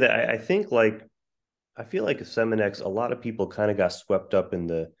 as you say that, I think like, I feel like a Seminex, a lot of people kind of got swept up in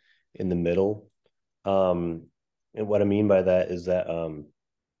the middle. And what I mean by that is that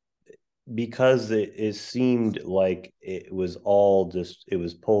because it seemed like it was all just, it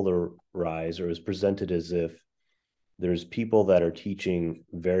was polarized, or it was presented as if there's people that are teaching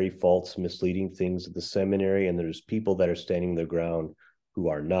very false, misleading things at the seminary, and there's people that are standing their ground who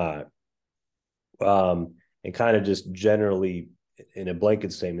are not. And kind of just generally in a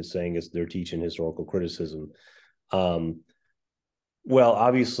blanket statement saying is they're teaching historical criticism. Well,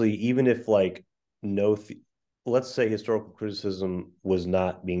 obviously, even if like let's say historical criticism was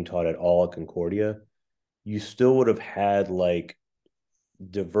not being taught at all at Concordia, you still would have had like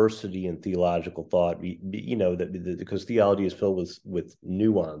diversity in theological thought, you know, because theology is filled with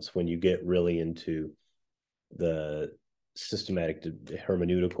nuance when you get really into the systematic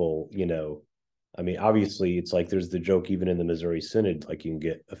hermeneutical, you know. I mean, obviously, it's like there's the joke even in the Missouri Synod, like you can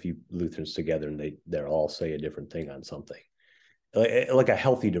get a few Lutherans together and they're all say a different thing on something, like a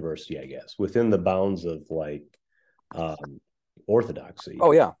healthy diversity, I guess, within the bounds of like orthodoxy.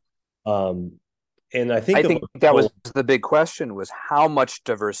 Oh yeah. And I think that was the big question: was how much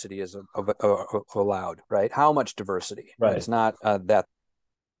diversity is allowed, right? How much diversity? Right. It's not that,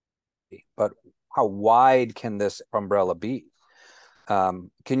 but how wide can this umbrella be?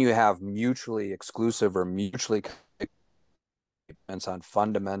 Can you have mutually exclusive or mutually on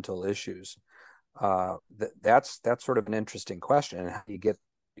fundamental issues? That's sort of an interesting question. And how you get,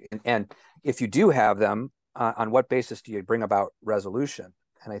 and if you do have them, on what basis do you bring about resolution?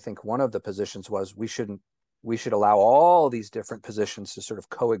 And I think one of the positions was we should allow all these different positions to sort of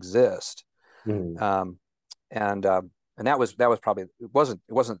coexist. Mm-hmm. And that was probably, it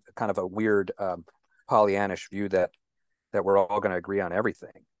wasn't kind of a weird Pollyannish view that we're all going to agree on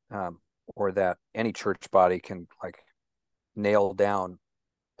everything, or that any church body can like nail down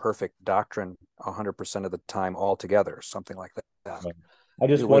perfect doctrine 100% of the time altogether, something like that. Right. I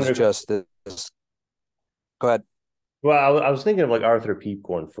just wonder. Just this. Go ahead. Well, I was thinking of like Arthur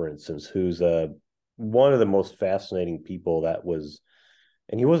Peepcorn, for instance, who's one of the most fascinating people that was,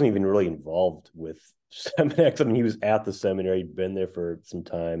 and he wasn't even really involved with Seminex. I mean, he was at the seminary, he'd been there for some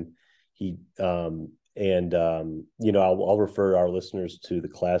time. He you know, I'll refer our listeners to the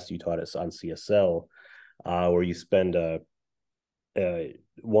class you taught us on CSL, where you spend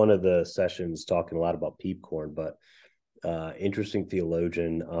one of the sessions talking a lot about Peepcorn, but interesting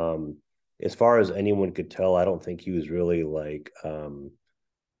theologian. As far as anyone could tell, I don't think he was really like,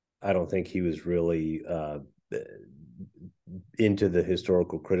 I don't think he was really into the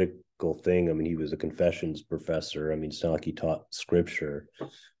historical critical thing. I mean, he was a confessions professor. I mean, it's not like he taught scripture.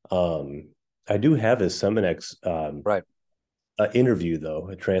 I do have his Seminex right interview though,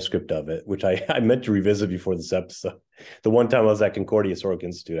 a transcript of it, which I meant to revisit before this episode. The one time I was at Concordia Historical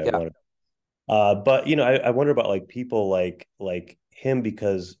Institute, I Yeah. wanted. But I wonder about like people like him,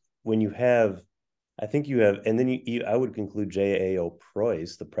 because when you have, I think you have, and then I would conclude J.A.O.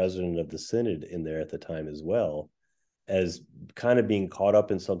 Preuss, the president of the synod, in there at the time as well, as kind of being caught up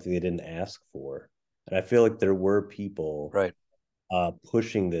in something they didn't ask for. And I feel like there were people Right.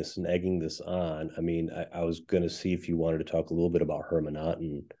 pushing this and egging this on. I mean, I was going to see if you wanted to talk a little bit about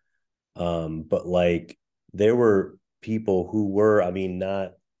Herrmann, but like there were people who were, I mean,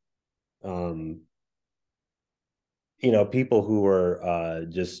 not, um, people who were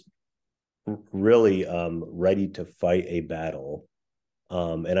just really ready to fight a battle.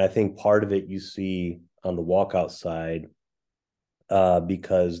 And I think part of it you see on the walkout side,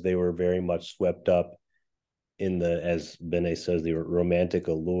 because they were very much swept up in the, as Benet says, the romantic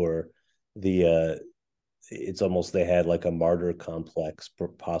allure. The It's almost, they had like a martyr complex,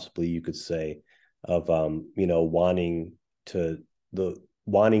 possibly you could say, of wanting to the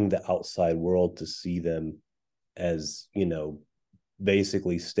wanting the outside world to see them as,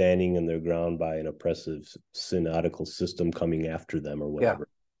 basically standing in their ground by an oppressive synodical system coming after them or Yeah. whatever.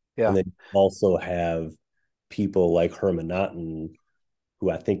 And Yeah. then also have people like Hermanauten, who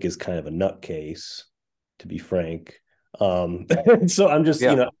I think is kind of a nutcase, to be frank. So I'm just,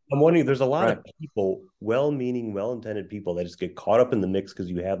 Yeah. I'm wondering, there's a lot Right. of people, well-meaning, well-intended people that just get caught up in the mix because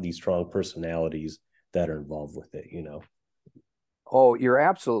you have these strong personalities that are involved with it. Oh, you're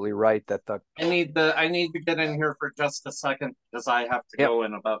absolutely right that the I need to get in here for just a second because I have to yep. go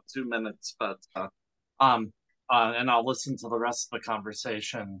in about 2 minutes, but and I'll listen to the rest of the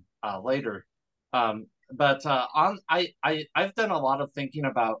conversation later. But on I've done a lot of thinking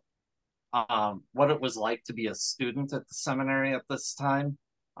about what it was like to be a student at the seminary at this time.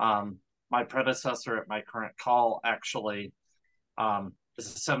 Um, my predecessor at my current call actually is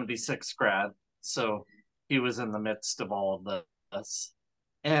a 76 grad, so he was in the midst of all of this.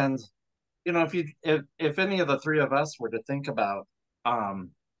 And if any of the three of us were to think about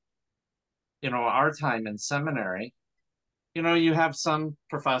um, our time in seminary, you have some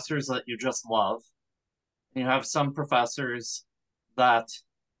professors that you just love. You have some professors that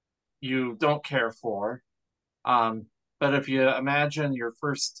you don't care for. Um, but if you imagine your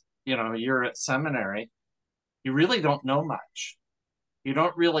first, year at seminary, you really don't know much. You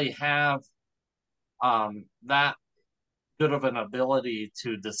don't really have that good of an ability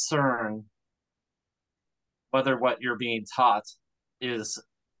to discern whether what you're being taught is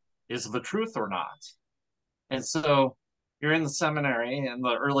is the truth or not. And so you're in the seminary in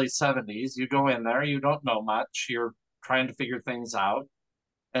the early 70s, you go in there, you don't know much, you're trying to figure things out.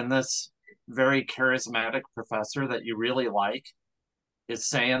 And this very charismatic professor that you really like is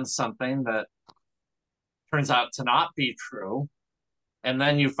saying something that turns out to not be true. And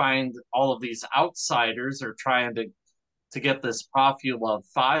then you find all of these outsiders are trying to get this prof you love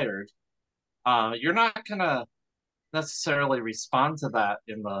fired. You're not going to necessarily respond to that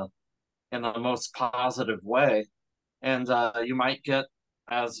in the most positive way, and you might get,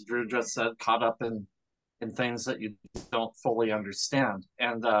 as Drew just said, caught up in things that you don't fully understand.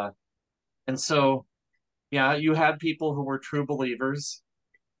 And so, yeah, you had people who were true believers.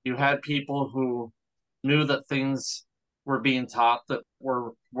 You had people who knew that things were being taught that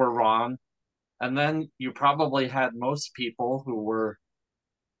were wrong, and then you probably had most people who were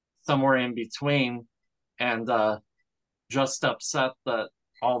somewhere in between and just upset that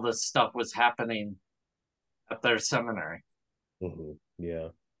all this stuff was happening at their seminary. Yeah.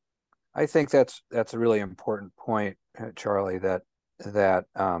 I think that's a really important point, Charlie, that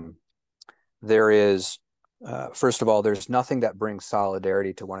there is first of all, there's nothing that brings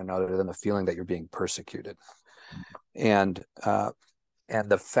solidarity to one another than the feeling that you're being persecuted. And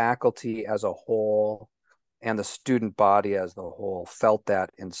the faculty as a whole and the student body as the whole felt that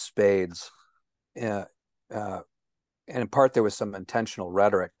in spades. Uh, uh, and in part, there was some intentional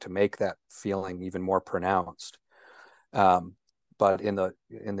rhetoric to make that feeling even more pronounced. But in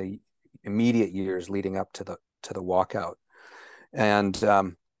the immediate years leading up to the walkout, and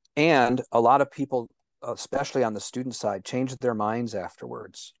a lot of people, especially on the student side, changed their minds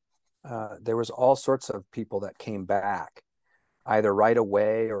afterwards. There was all sorts of people that came back either right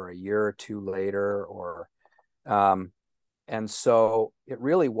away or a year or two later, or and so it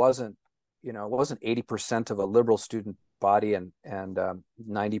really wasn't, it wasn't 80% of a liberal student body and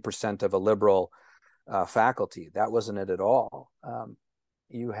 90% of a liberal faculty. That wasn't it at all.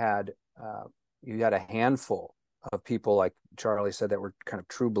 You had a handful of people, like Charlie said, that were kind of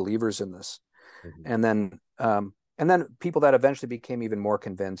true believers in this, and then people that eventually became even more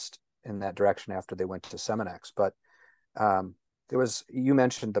convinced in that direction after they went to Seminex. But you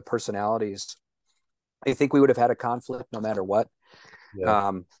mentioned the personalities. I think we would have had a conflict no matter what.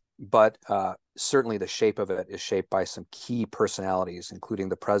 Yeah. But certainly the shape of it is shaped by some key personalities, including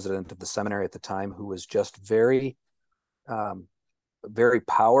the president of the seminary at the time, who was just very, very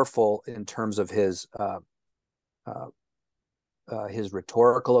powerful in terms of his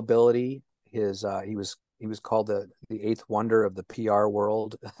rhetorical ability. He was called the eighth wonder of the PR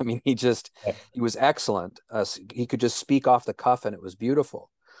world. I mean, he was excellent. He could just speak off the cuff, and it was beautiful.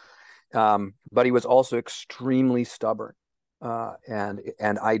 But he was also extremely stubborn,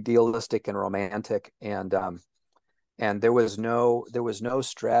 and idealistic and romantic, and there was no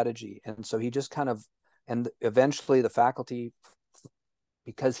strategy, and so he just kind of, and eventually the faculty,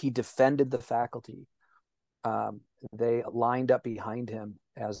 because he defended the faculty, they lined up behind him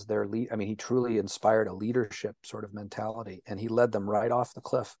as their lead. I mean, he truly inspired a leadership sort of mentality, and he led them right off the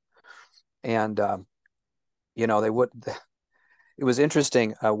cliff. And they would. It was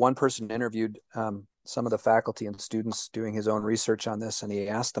interesting. One person interviewed some of the faculty and students doing his own research on this, and he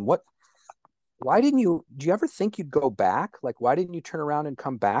asked them, why didn't you, do you ever think you'd go back? Like, why didn't you turn around and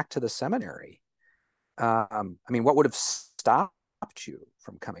come back to the seminary? I mean, what would have stopped you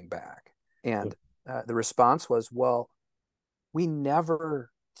from coming back? And the response was, well, we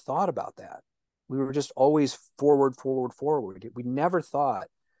never thought about that. We were just always forward, forward, forward. We never thought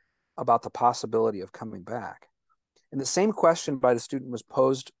about the possibility of coming back. And the same question by the student was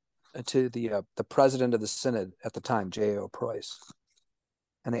posed to the president of the synod at the time, J.O. Preuss.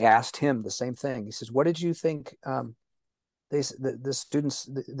 And they asked him the same thing. He says, what did you think? The students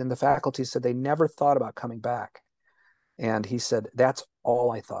and the faculty said they never thought about coming back. And he said, that's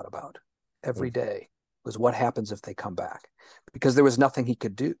all I thought about every day, was what happens if they come back, because there was nothing he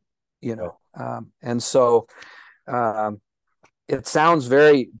could do, and so it sounds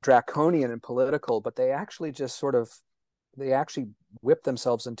very draconian and political, but they actually whipped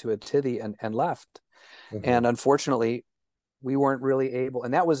themselves into a tithy and left. And unfortunately, we weren't really able,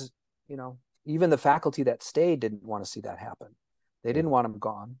 and that was, even the faculty that stayed didn't want to see that happen. They didn't want him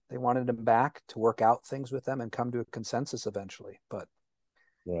gone. They wanted him back to work out things with them and come to a consensus eventually. But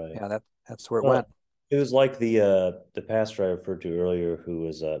yeah, that's where it went. It was like the pastor I referred to earlier, who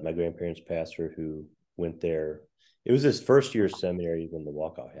was my grandparents' pastor, who went there. It was his first year of seminary when the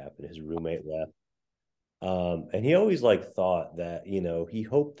walkout happened. His roommate left. And he always thought that, he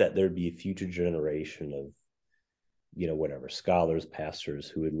hoped that there'd be a future generation of, whatever, scholars, pastors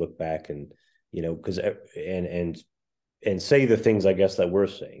who would look back and, because and say the things, I guess, that we're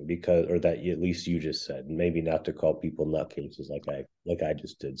saying, because, or that at least you just said, and maybe not to call people nutcases like I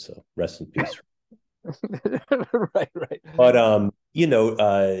just did. So rest in peace. Right. But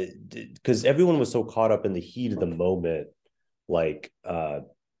because everyone was so caught up in the heat of the moment,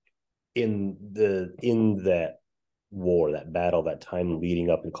 in that war, that battle, that time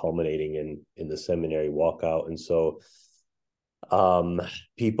leading up and culminating in the seminary walkout. And so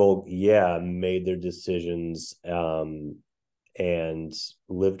people made their decisions and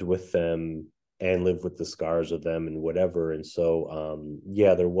lived with them and lived with the scars of them and whatever. And so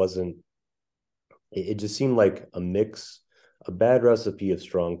there wasn't, it just seemed like a bad recipe of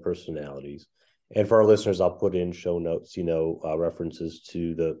strong personalities. And for our listeners, I'll put in show notes, references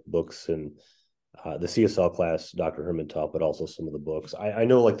to the books and the CSL class Dr. Herrmann taught, but also some of the books. I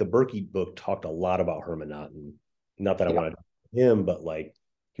know the Berkey book talked a lot about Herrmann, not that I wanted him, but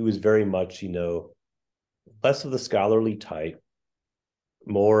he was very much, less of the scholarly type,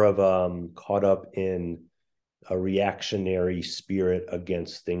 more of caught up in a reactionary spirit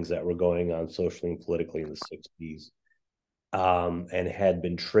against things that were going on socially and politically in the 60s, and had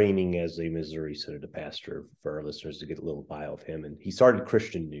been training as a Missouri Synod pastor, for our listeners to get a little bio of him. And he started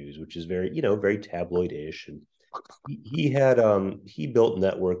Christian News, which is very, very tabloid-ish. And he built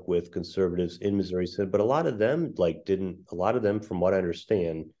network with conservatives in Missouri Synod, but a lot of them from what I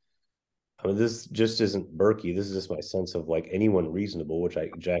understand, I mean, this just isn't Berkey. This is just my sense of anyone reasonable,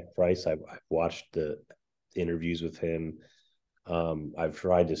 Jack Price, I've watched the interviews with him. I've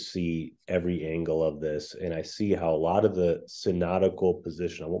tried to see every angle of this, and I see how a lot of the synodical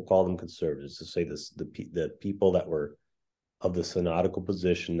position, I won't call them conservatives, to say this, the people that were of the synodical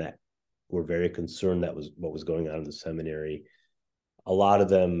position that were very concerned that was what was going on in the seminary. A lot of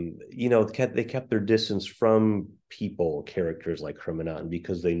them, they kept their distance from characters like Herrmann,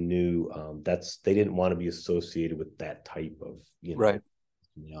 because they knew they didn't want to be associated with that type of, right.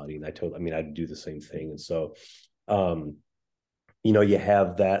 personality. And I'd do the same thing. And so, you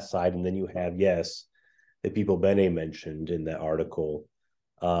have that side, and then you have, the people Bene mentioned in that article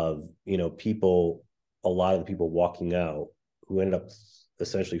of, a lot of the people walking out who ended up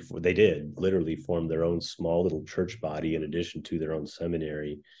essentially, they did literally form their own small little church body in addition to their own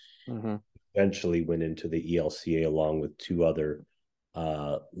seminary. Mm-hmm. Eventually went into the ELCA along with two other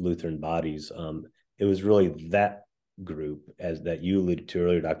Lutheran bodies. It was really that group, as that you alluded to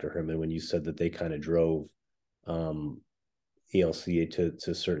earlier, Dr. Herrmann, when you said that they kind of drove um, ELCA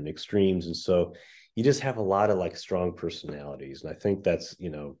to certain extremes, and so you just have a lot of like strong personalities, and I think that's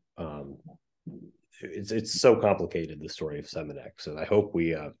it's so complicated, the story of Seminex, and I hope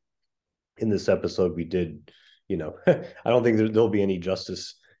we in this episode we did I don't think there'll be any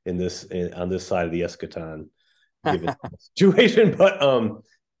justice on this side of the eschaton given the situation, but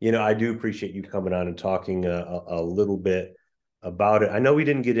I do appreciate you coming on and talking a little bit about it. I know we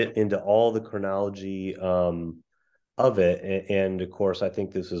didn't get it into all the chronology of it, and of course I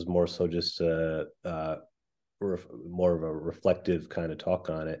think this is more so just more of a reflective kind of talk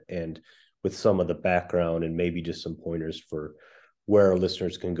on it, and with some of the background and maybe just some pointers for where our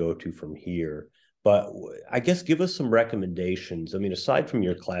listeners can go to from here. But I guess give us some recommendations. I mean, aside from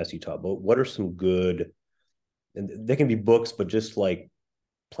your class you taught, about, what are some good, and they can be books, but just like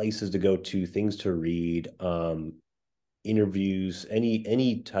places to go to, things to read, interviews,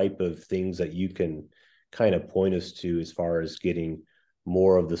 any type of things that you can kind of point us to as far as getting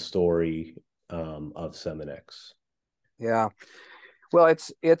more of the story of Seminex. Yeah. Well,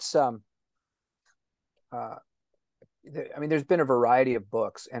 it's uh, I mean, there's been a variety of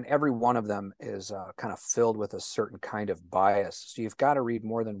books, and every one of them is kind of filled with a certain kind of bias. So you've got to read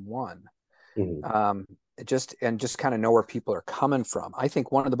more than one, Mm-hmm. just kind of know where people are coming from. I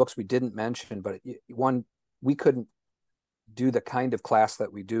think one of the books we didn't mention, but one we couldn't do the kind of class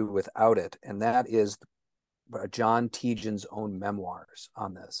that we do without it, and that is John Tejan's own memoirs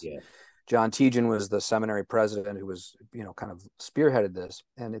on this. Yeah. John Tejan was the seminary president who was, kind of spearheaded this,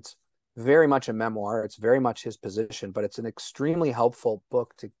 and it's very much a memoir. It's very much his position, but it's an extremely helpful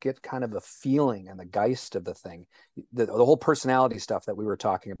book to get kind of the feeling and the geist of the thing. The whole personality stuff that we were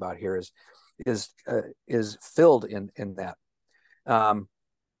talking about here is filled in that.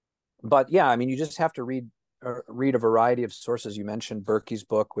 But yeah, I mean, you just have to read a variety of sources. You mentioned Berkey's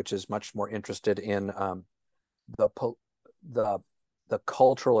book, which is much more interested in the the the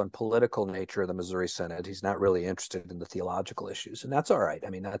cultural and political nature of the Missouri Synod. He's not really interested in the theological issues, and that's all right. I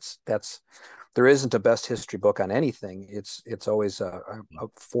mean, that's there isn't a best history book on anything. It's always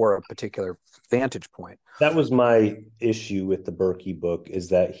for a particular vantage point. That was my issue with the Berkey book, is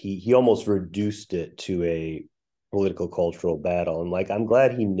that he almost reduced it to a political cultural battle. And like, I'm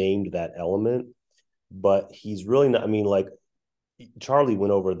glad he named that element, but he's really not. I mean, like, Charlie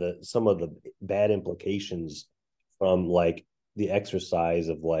went over some of the bad implications from like the exercise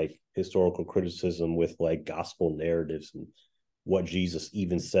of like historical criticism with like gospel narratives and what Jesus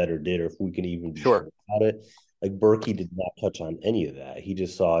even said or did, or if we can even be sure Sure. about it. Like, Berkey did not touch on any of that. He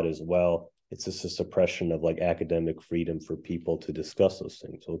just saw it as, well, it's just a suppression of like academic freedom for people to discuss those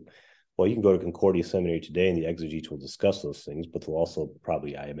things. So, well, you can go to Concordia Seminary today and the exegetes will discuss those things, but they'll also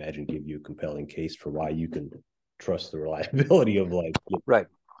probably, I imagine, give you a compelling case for why you can trust the reliability of like Right.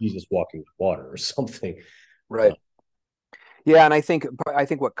 Jesus walking water or something. Right. Yeah, and I think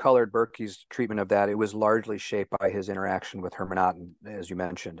what colored Berkey's treatment of that, it was largely shaped by his interaction with Herrmann, as you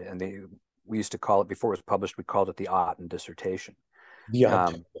mentioned, and we used to call it, before it was published, we called it the Otten dissertation,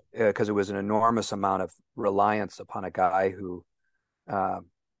 Yeah. because it was an enormous amount of reliance upon a guy who, uh,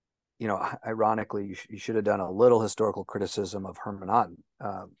 ironically, you should have done a little historical criticism of Herrmann Otten,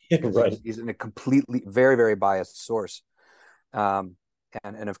 because Right. he's in a completely very, very biased source, and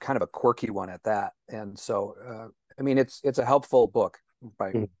of kind of a quirky one at that, and so. I mean, it's a helpful book,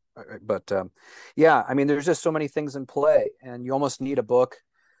 by, but yeah, I mean, there's just so many things in play, and you almost need a book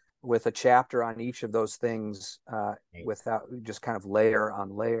with a chapter on each of those things, without just kind of layer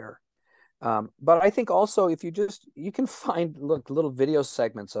on layer. But I think also, if you can find little video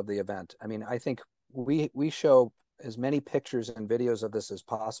segments of the event. I mean, I think we show as many pictures and videos of this as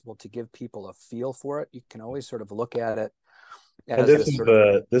possible to give people a feel for it. You can always sort of look at it And as this sort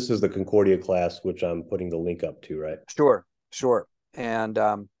of this is the Concordia class, which I'm putting the link up to, right? sure. And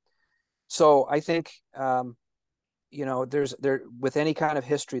so I think, there's with any kind of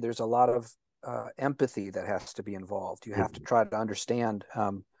history, there's a lot of empathy that has to be involved. You have to try to understand.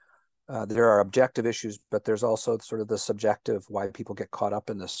 There are objective issues, but there's also sort of the subjective, why people get caught up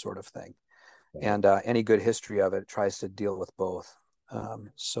in this sort of thing. And any good history of it tries to deal with both.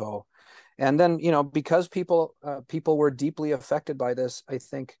 So, and then, because people were deeply affected by this, I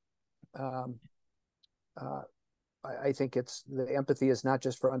think, I think it's the empathy is not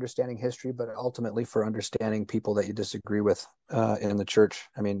just for understanding history, but ultimately for understanding people that you disagree with in the church.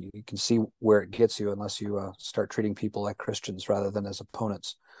 I mean, you can see where it gets you unless you start treating people like Christians rather than as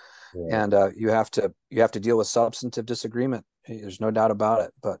opponents. Right. And you have to deal with substantive disagreement. There's no doubt about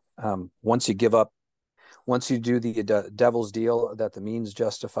it. But once you give up, once you do the devil's deal that the means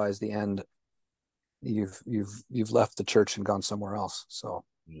justifies the end, you've left the church and gone somewhere else. So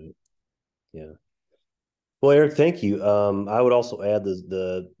Yeah. Well, Eric, thank you. I would also add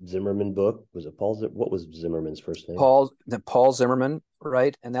the Zimmerman book. Was it Paul? What was Zimmerman's first name? Paul Zimmerman,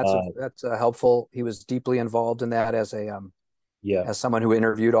 right? And Uh, that's a helpful. He was deeply involved in that yeah. as someone who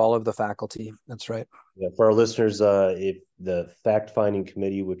interviewed all of the faculty. That's right. Yeah. For our listeners, if the fact-finding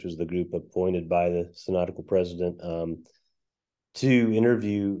committee, which was the group appointed by the synodical president, to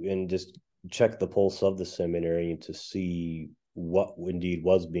interview and just check the pulse of the seminary and to see what indeed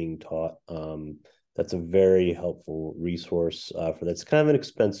was being taught. That's a very helpful resource for that. It's kind of an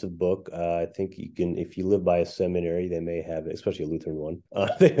expensive book. I think you can, if you live by a seminary, they may have it, especially a Lutheran one.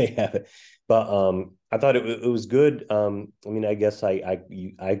 They may have it, but I thought it was good. I mean, I guess I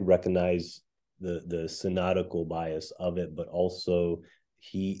recognize the synodical bias of it, but also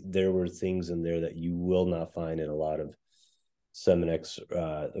there were things in there that you will not find in a lot of Seminex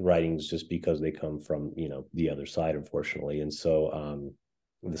writings just because they come from the other side, unfortunately. And so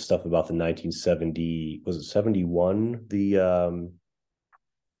the stuff about the 1970 was it 71 the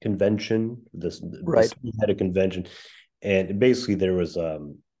convention Right. had a convention, and basically there was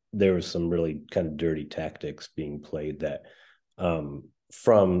some really kind of dirty tactics being played that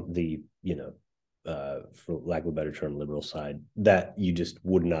from the for lack of a better term liberal side that you just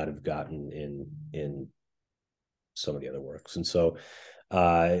would not have gotten in some of the other works. And so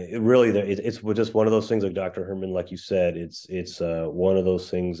it's just one of those things like Dr. Herrmann, like you said, it's one of those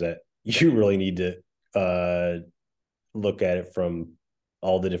things that you really need to look at it from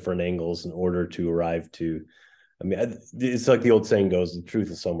all the different angles in order to arrive to, I mean, it's like the old saying goes, the truth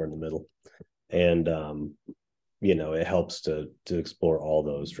is somewhere in the middle. And it helps to explore all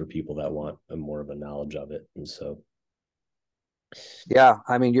those for people that want more of a knowledge of it. And so Yeah,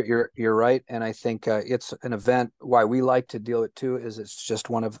 I mean you're right, and I think it's an event. Why we like to deal it too is it's just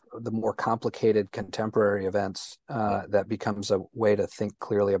one of the more complicated contemporary events that becomes a way to think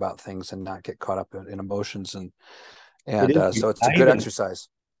clearly about things and not get caught up in emotions, and it is. so it's a I good even exercise.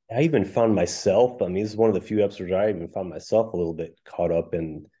 I even found myself. I mean, this is one of the few episodes where I even found myself a little bit caught up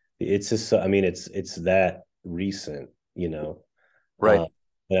in. It's just. I mean, it's that recent, you know. Right.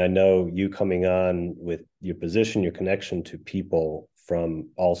 And I know you coming on with your position, your connection to people from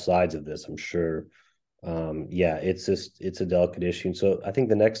all sides of this. I'm sure. Yeah, it's a delicate issue. So I think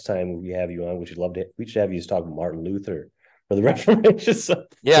the next time we have you on, we should have you just talk about Martin Luther for the Reformation.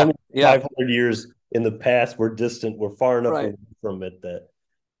 Yeah. Some Yeah. 500 years in the past, we're distant. We're far enough Right. away from it that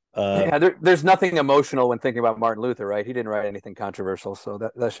Yeah. There's nothing emotional when thinking about Martin Luther, right? He didn't write anything controversial, so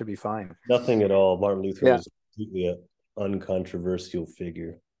that should be fine. nothing at all. Martin Luther Yeah. was completely an uncontroversial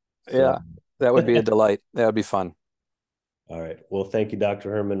figure. So, Yeah. That would be a delight. That would be fun. all right. Well, thank you, Dr.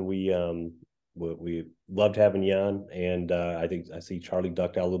 Herrmann. We loved having you on, and I think I see Charlie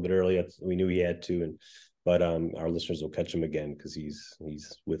ducked out a little bit early. We knew he had to, but our listeners will catch him again because he's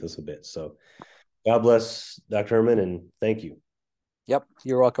with us a bit. So, God bless Dr. Herrmann, and thank you. Yep.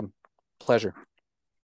 You're welcome. Pleasure.